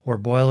 or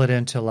boil it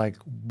into like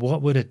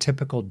what would a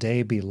typical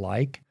day be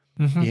like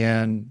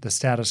in the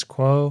status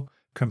quo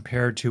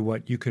compared to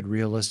what you could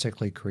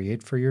realistically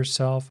create for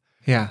yourself.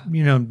 Yeah.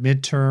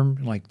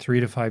 Midterm, like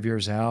 3 to 5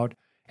 years out,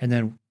 and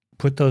then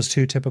put those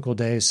 2 typical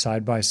days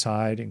side by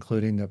side,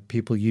 including the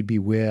people you'd be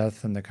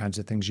with and the kinds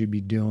of things you'd be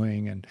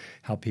doing and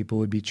how people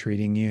would be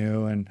treating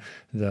you and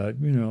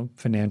the,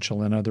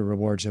 financial and other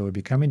rewards that would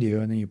be coming to you.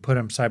 And then you put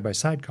them side by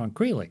side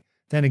concretely.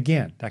 Then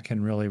again, that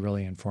can really,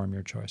 really inform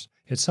your choice.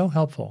 It's so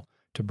helpful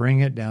to bring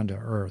it down to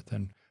earth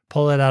and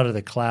pull it out of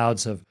the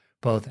clouds of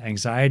both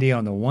anxiety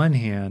on the one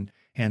hand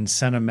and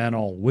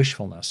sentimental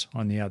wishfulness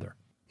on the other.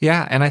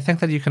 Yeah, and I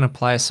think that you can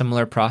apply a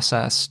similar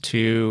process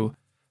to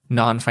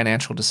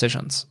non-financial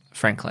decisions,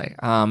 frankly.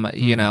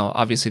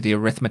 Obviously the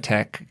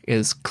arithmetic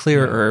is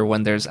clearer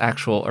when there's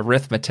actual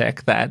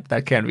arithmetic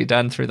that can be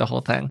done through the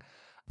whole thing.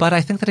 But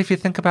I think that if you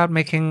think about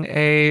making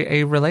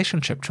a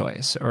relationship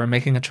choice or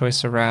making a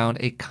choice around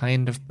a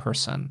kind of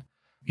person,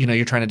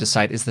 you're trying to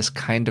decide, is this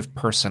kind of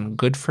person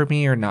good for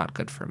me or not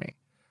good for me?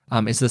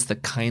 Is this the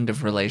kind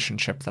of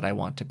relationship that I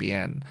want to be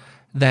in?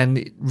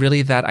 Then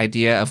really that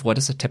idea of what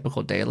does a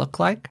typical day look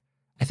like,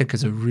 I think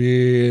is a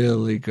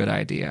really good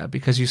idea,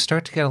 because you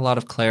start to get a lot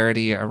of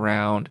clarity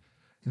around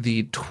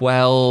the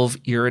 12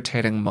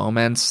 irritating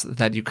moments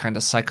that you kind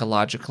of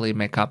psychologically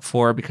make up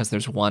for because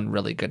there's one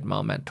really good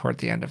moment toward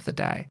the end of the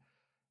day.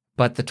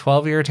 But the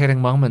 12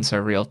 irritating moments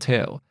are real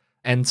too.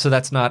 And so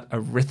that's not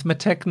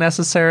arithmetic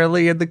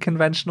necessarily in the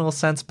conventional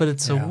sense, but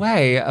it's a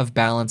way of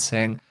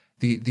balancing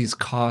these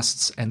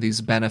costs and these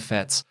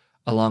benefits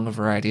along a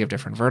variety of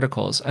different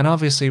verticals. And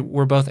obviously,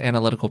 we're both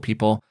analytical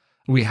people.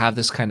 We have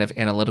this kind of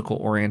analytical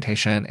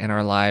orientation in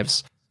our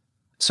lives.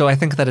 So I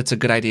think that it's a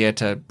good idea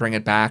to bring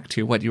it back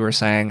to what you were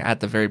saying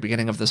at the very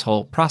beginning of this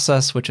whole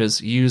process, which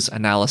is use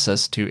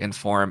analysis to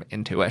inform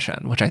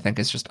intuition, which I think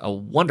is just a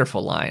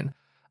wonderful line.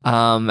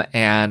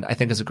 And I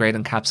think is a great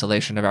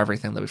encapsulation of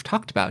everything that we've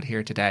talked about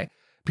here today,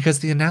 because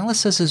the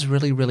analysis is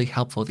really, really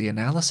helpful. The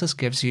analysis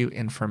gives you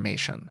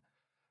information.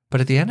 But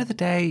at the end of the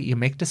day, you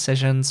make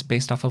decisions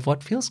based off of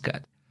what feels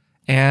good.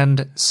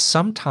 And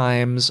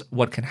sometimes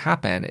what can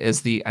happen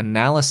is the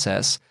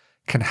analysis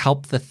can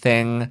help the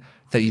thing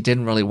that you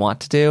didn't really want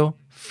to do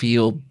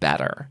feel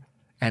better.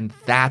 And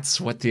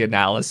that's what the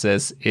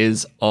analysis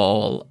is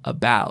all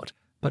about.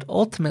 But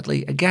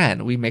ultimately,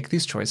 again, we make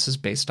these choices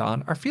based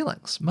on our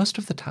feelings most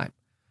of the time.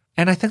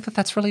 And I think that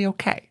that's really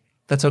okay.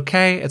 That's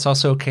okay. It's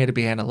also okay to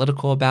be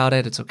analytical about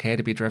it. It's okay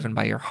to be driven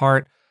by your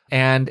heart.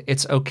 And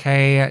it's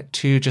okay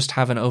to just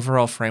have an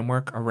overall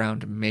framework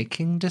around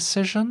making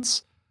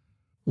decisions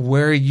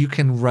where you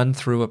can run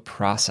through a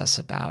process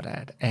about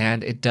it.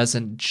 And it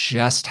doesn't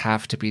just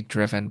have to be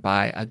driven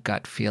by a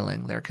gut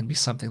feeling. There can be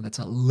something that's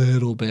a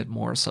little bit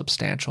more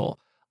substantial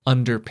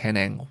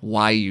underpinning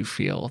why you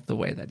feel the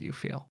way that you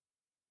feel.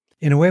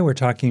 In a way, we're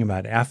talking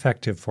about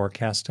affective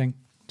forecasting.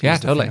 Yeah,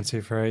 totally.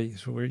 Fancy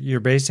phrase. You're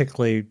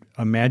basically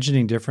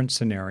imagining different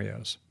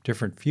scenarios,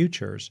 different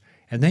futures,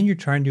 and then you're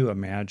trying to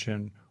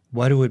imagine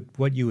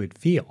what you would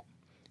feel,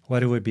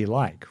 what it would be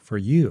like for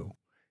you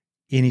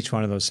in each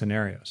one of those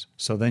scenarios.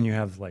 So then you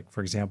have, like,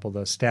 for example,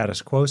 the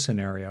status quo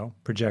scenario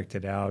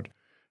projected out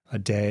a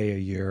day, a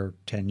year,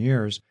 10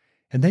 years.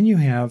 And then you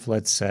have,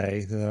 let's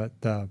say,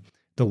 the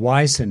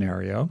Y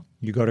scenario.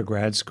 You go to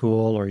grad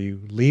school, or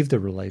you leave the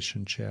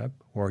relationship,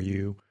 or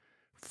you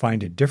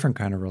find a different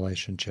kind of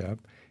relationship.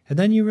 And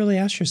then you really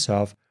ask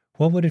yourself,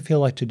 what would it feel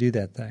like to do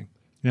that thing?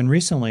 And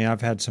recently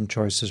I've had some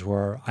choices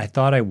where I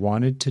thought I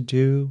wanted to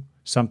do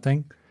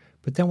something,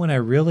 but then when I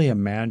really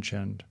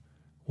imagined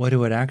what it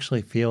would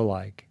actually feel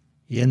like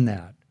in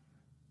that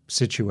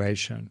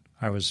situation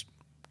I was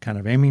kind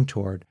of aiming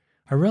toward,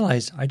 I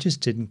realized I just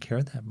didn't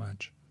care that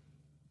much.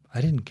 I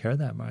didn't care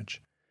that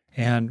much.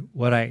 And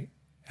what I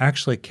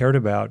actually cared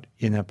about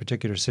in that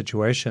particular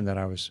situation that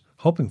I was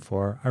hoping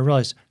for, I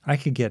realized I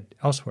could get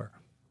elsewhere,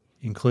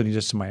 including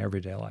just in my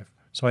everyday life.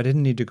 So I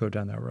didn't need to go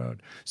down that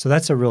road. So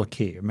that's a real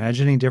key,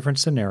 imagining different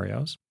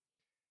scenarios,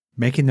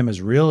 making them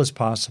as real as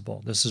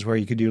possible. This is where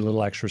you could do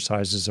little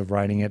exercises of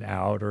writing it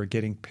out or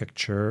getting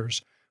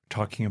pictures,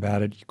 talking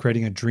about it,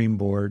 creating a dream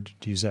board,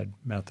 to use that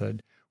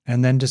method,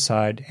 and then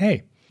decide,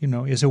 hey,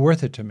 is it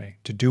worth it to me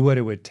to do what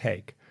it would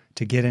take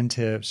to get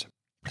into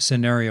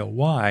scenario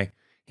Y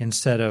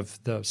instead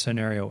of the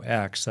scenario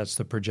X, that's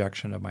the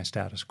projection of my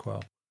status quo.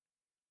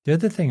 The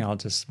other thing I'll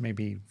just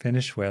maybe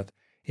finish with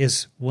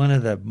is one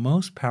of the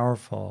most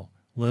powerful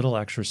little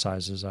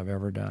exercises I've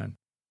ever done.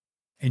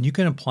 And you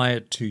can apply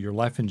it to your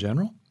life in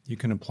general, you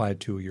can apply it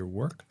to your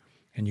work,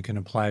 and you can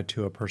apply it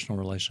to a personal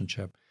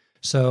relationship.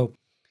 So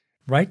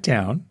write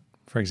down,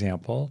 for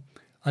example,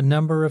 a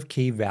number of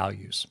key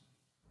values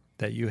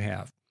that you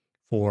have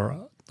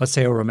for, let's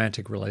say, a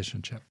romantic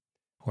relationship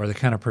or the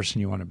kind of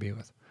person you want to be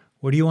with.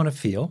 What do you want to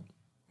feel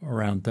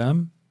around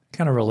them?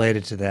 Kind of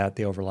related to that,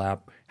 the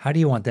overlap. How do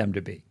you want them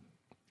to be?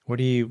 What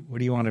do you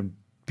want to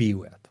be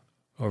with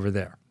over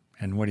there?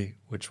 And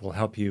which will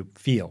help you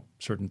feel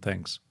certain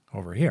things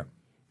over here.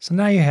 So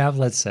now you have,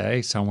 let's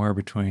say, somewhere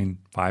between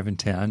 5 and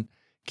 10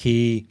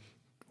 key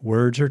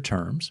words or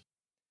terms.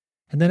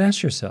 And then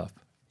ask yourself,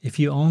 if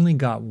you only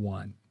got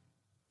one,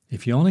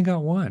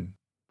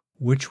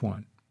 which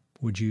one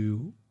would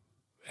you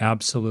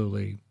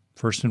absolutely,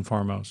 first and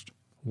foremost,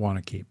 want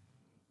to keep?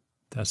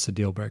 That's the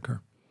deal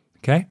breaker.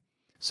 Okay?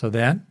 So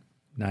then,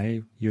 now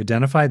you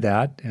identified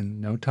that,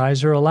 and no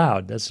ties are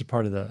allowed. That's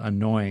part of the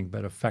annoying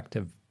but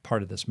effective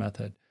part of this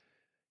method.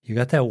 You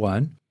got that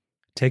one,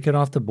 take it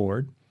off the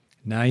board.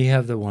 Now you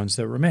have the ones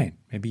that remain.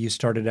 Maybe you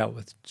started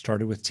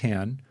with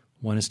 10.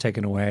 One is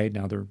taken away.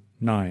 Now they're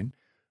 9.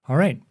 All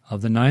right,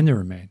 of the 9 that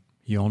remain,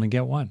 you only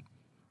get one.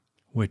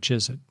 Which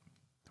is it?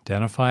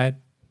 Identify it,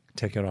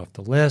 take it off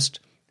the list.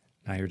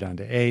 Now you're down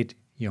to 8.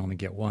 You only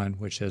get one.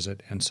 Which is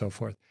it? And so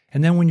forth.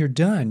 And then when you're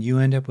done, you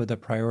end up with a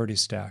priority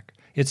stack.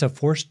 It's a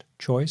forced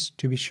choice,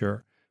 to be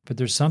sure, but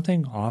there's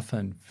something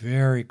often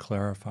very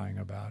clarifying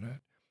about it.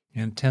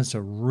 And it tends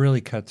to really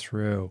cut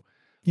through,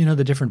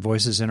 the different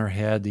voices in our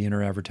head, the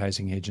inner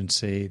advertising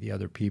agency, the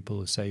other people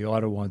who say, you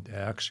ought to want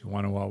X, you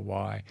want to want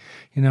Y.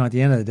 At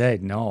the end of the day,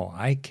 no,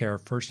 I care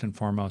first and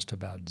foremost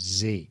about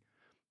Z.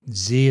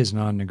 Z is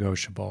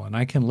non-negotiable, and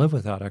I can live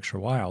without X or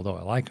Y, although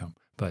I like them,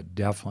 but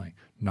definitely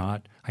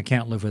not. I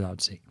can't live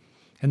without Z.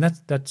 And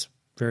that's a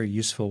very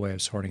useful way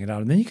of sorting it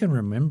out. And then you can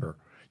remember,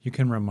 you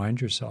can remind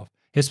yourself.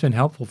 It's been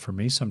helpful for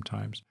me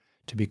sometimes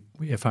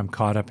if I'm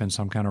caught up in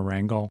some kind of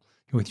wrangle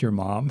with your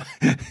mom,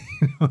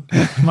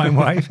 my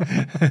wife,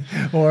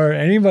 or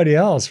anybody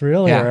else,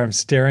 really, where I'm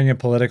staring at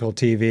political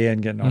TV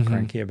and getting all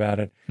cranky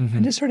about it.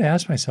 And just sort of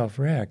ask myself,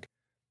 Rick,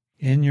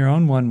 in your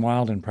own one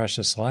wild and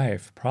precious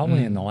life,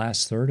 probably in the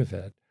last third of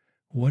it,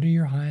 what are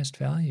your highest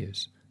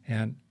values?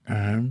 And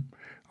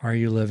are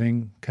you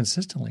living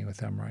consistently with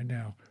them right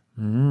now?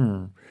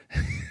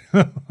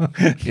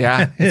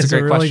 Yeah, it's a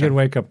really question. good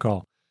wake-up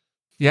call.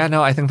 Yeah,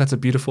 no, I think that's a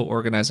beautiful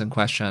organizing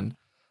question.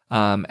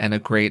 And a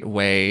great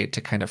way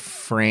to kind of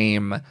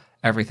frame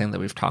everything that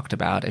we've talked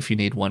about if you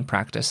need one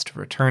practice to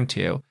return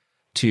to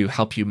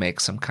help you make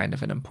some kind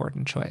of an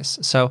important choice.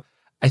 So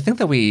I think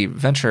that we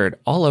ventured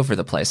all over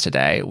the place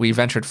today. We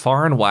ventured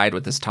far and wide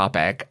with this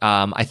topic.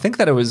 I think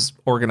that it was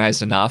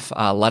organized enough.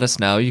 Let us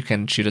know. You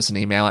can shoot us an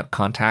email at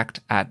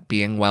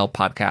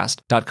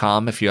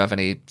contact@beingwellpodcast.com if you have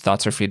any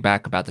thoughts or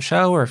feedback about the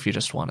show, or if you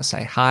just want to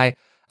say hi.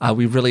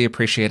 We really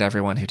appreciate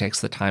everyone who takes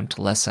the time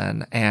to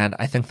listen. And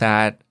I think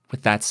that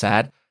with that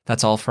said,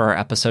 that's all for our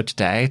episode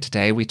today.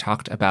 Today, we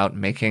talked about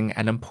making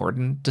an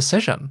important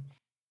decision.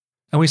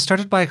 And we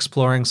started by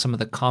exploring some of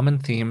the common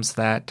themes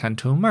that tend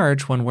to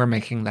emerge when we're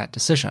making that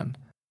decision.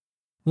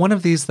 One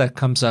of these that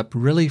comes up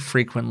really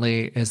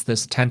frequently is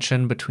this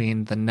tension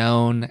between the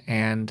known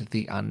and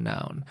the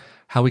unknown.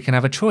 How we can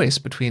have a choice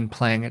between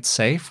playing it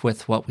safe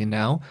with what we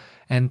know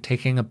and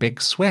taking a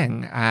big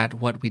swing at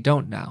what we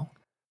don't know.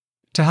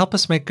 To help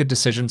us make good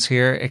decisions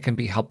here, it can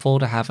be helpful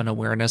to have an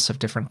awareness of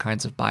different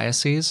kinds of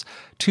biases.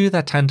 Two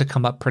that tend to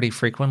come up pretty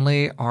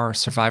frequently are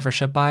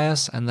survivorship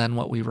bias and then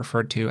what we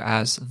refer to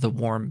as the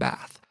warm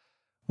bath,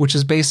 which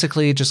is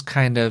basically just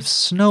kind of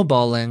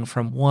snowballing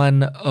from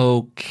one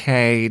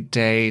okay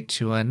day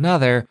to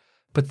another,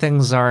 but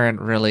things aren't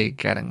really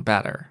getting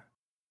better.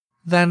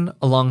 Then,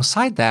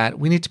 alongside that,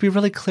 we need to be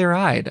really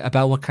clear-eyed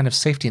about what kind of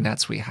safety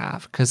nets we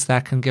have, because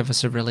that can give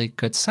us a really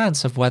good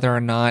sense of whether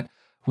or not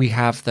we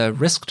have the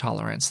risk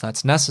tolerance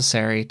that's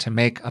necessary to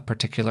make a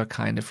particular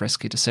kind of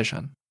risky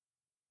decision.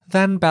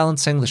 Then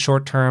balancing the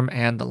short term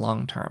and the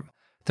long term.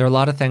 There are a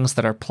lot of things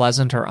that are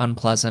pleasant or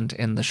unpleasant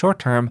in the short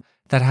term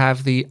that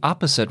have the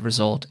opposite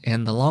result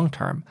in the long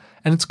term.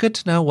 And it's good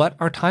to know what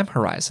our time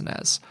horizon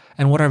is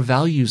and what our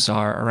values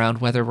are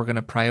around whether we're going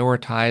to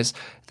prioritize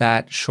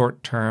that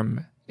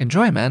short-term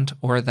enjoyment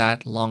or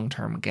that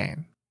long-term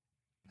gain.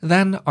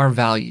 Then our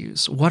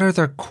values. What are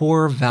the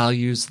core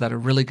values that are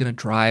really going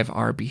to drive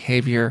our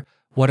behavior?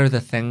 What are the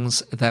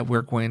things that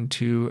we're going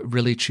to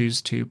really choose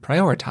to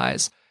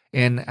prioritize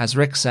in, as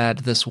Rick said,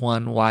 this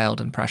one wild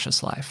and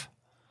precious life?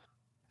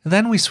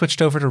 Then we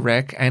switched over to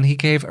Rick, and he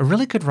gave a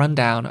really good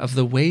rundown of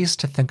the ways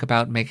to think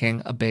about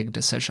making a big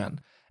decision.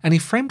 And he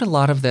framed a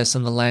lot of this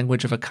in the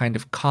language of a kind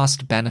of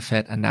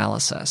cost-benefit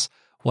analysis.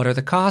 What are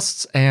the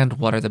costs and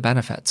what are the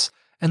benefits?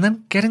 And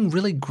then getting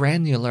really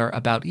granular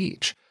about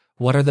each.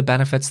 What are the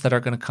benefits that are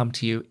going to come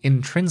to you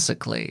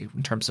intrinsically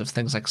in terms of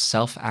things like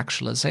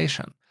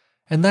self-actualization?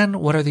 And then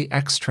what are the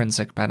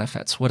extrinsic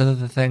benefits? What are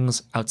the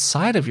things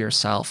outside of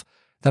yourself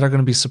that are going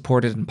to be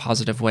supported in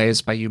positive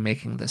ways by you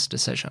making this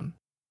decision?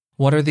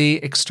 What are the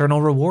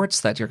external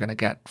rewards that you're going to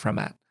get from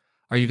it?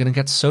 Are you going to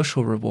get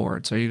social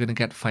rewards? Are you going to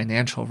get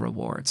financial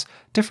rewards?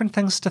 Different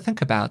things to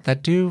think about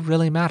that do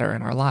really matter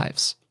in our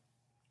lives.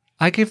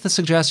 I gave the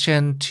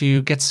suggestion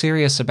to get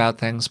serious about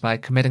things by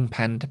committing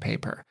pen to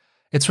paper.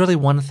 It's really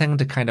one thing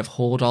to kind of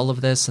hold all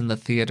of this in the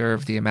theater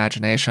of the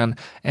imagination,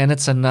 and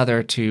it's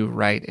another to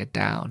write it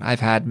down. I've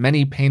had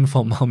many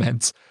painful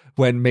moments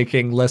when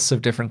making lists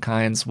of different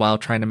kinds while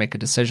trying to make a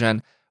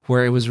decision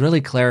where it was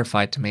really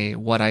clarified to me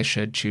what I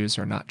should choose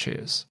or not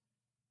choose.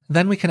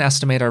 Then we can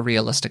estimate our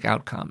realistic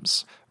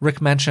outcomes.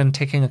 Rick mentioned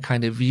taking a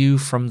kind of view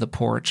from the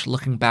porch,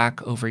 looking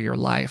back over your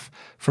life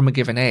from a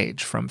given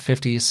age, from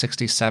 50,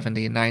 60,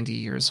 70, 90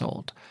 years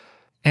old,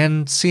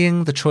 and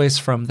seeing the choice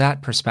from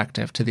that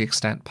perspective to the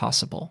extent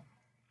possible.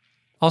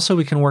 Also,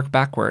 we can work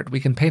backward. We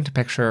can paint a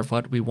picture of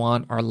what we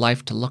want our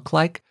life to look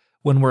like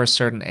when we're a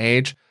certain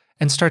age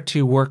and start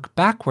to work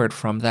backward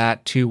from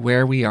that to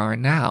where we are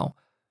now,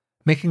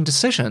 making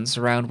decisions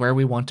around where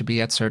we want to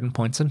be at certain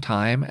points in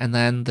time, and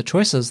then the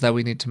choices that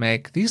we need to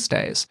make these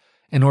days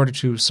in order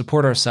to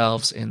support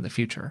ourselves in the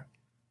future.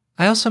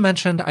 I also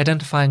mentioned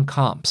identifying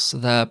comps,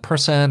 the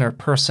person or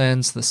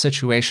persons, the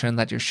situation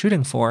that you're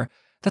shooting for.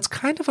 That's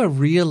kind of a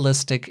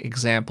realistic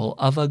example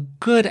of a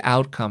good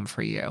outcome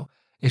for you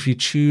if you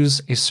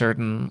choose a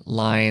certain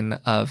line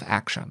of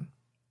action.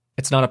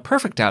 It's not a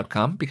perfect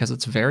outcome because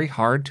it's very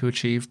hard to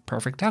achieve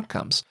perfect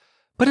outcomes,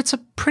 but it's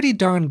a pretty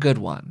darn good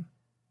one.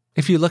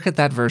 If you look at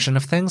that version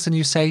of things and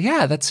you say,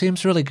 yeah, that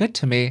seems really good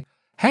to me,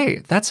 hey,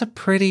 that's a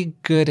pretty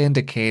good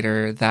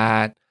indicator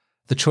that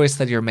the choice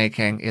that you're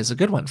making is a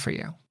good one for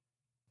you.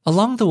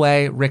 Along the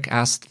way, Rick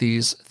asked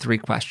these 3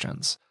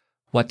 questions.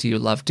 What do you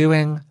love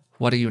doing?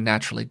 What are you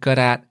naturally good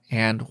at?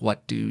 And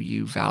what do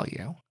you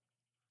value?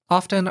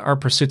 Often, our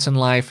pursuits in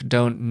life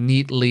don't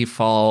neatly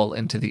fall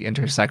into the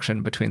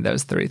intersection between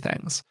those 3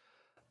 things.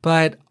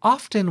 But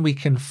often we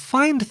can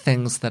find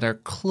things that are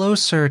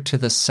closer to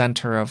the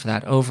center of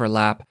that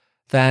overlap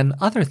than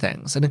other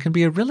things, and it can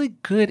be a really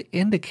good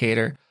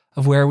indicator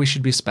of where we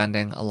should be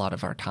spending a lot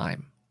of our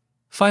time.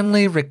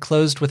 Finally, Rick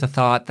closed with a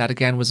thought that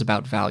again was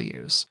about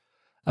values,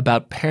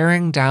 about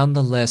paring down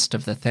the list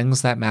of the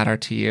things that matter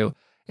to you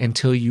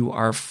until you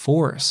are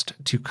forced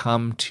to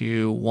come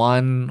to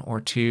 1 or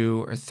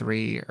 2 or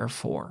 3 or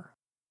 4.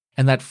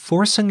 And that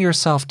forcing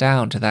yourself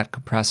down to that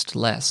compressed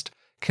list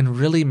can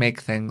really make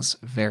things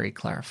very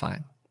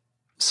clarifying.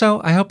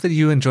 So I hope that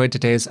you enjoyed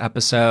today's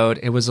episode.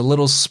 It was a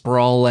little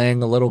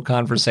sprawling, a little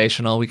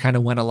conversational. We kind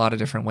of went a lot of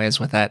different ways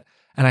with it.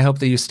 And I hope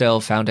that you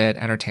still found it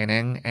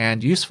entertaining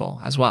and useful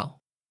as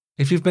well.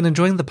 If you've been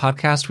enjoying the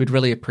podcast, we'd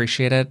really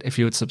appreciate it if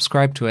you would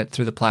subscribe to it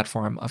through the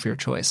platform of your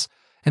choice,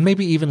 and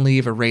maybe even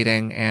leave a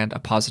rating and a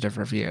positive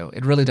review.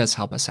 It really does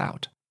help us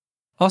out.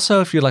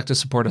 Also, if you'd like to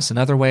support us in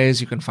other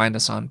ways, you can find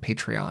us on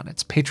Patreon.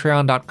 It's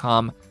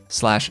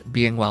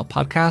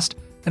patreon.com/beingwellpodcast.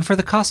 And for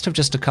the cost of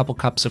just a couple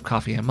cups of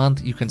coffee a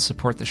month, you can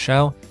support the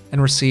show and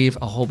receive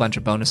a whole bunch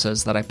of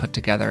bonuses that I put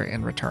together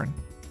in return.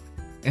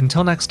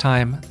 Until next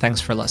time,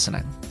 thanks for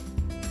listening.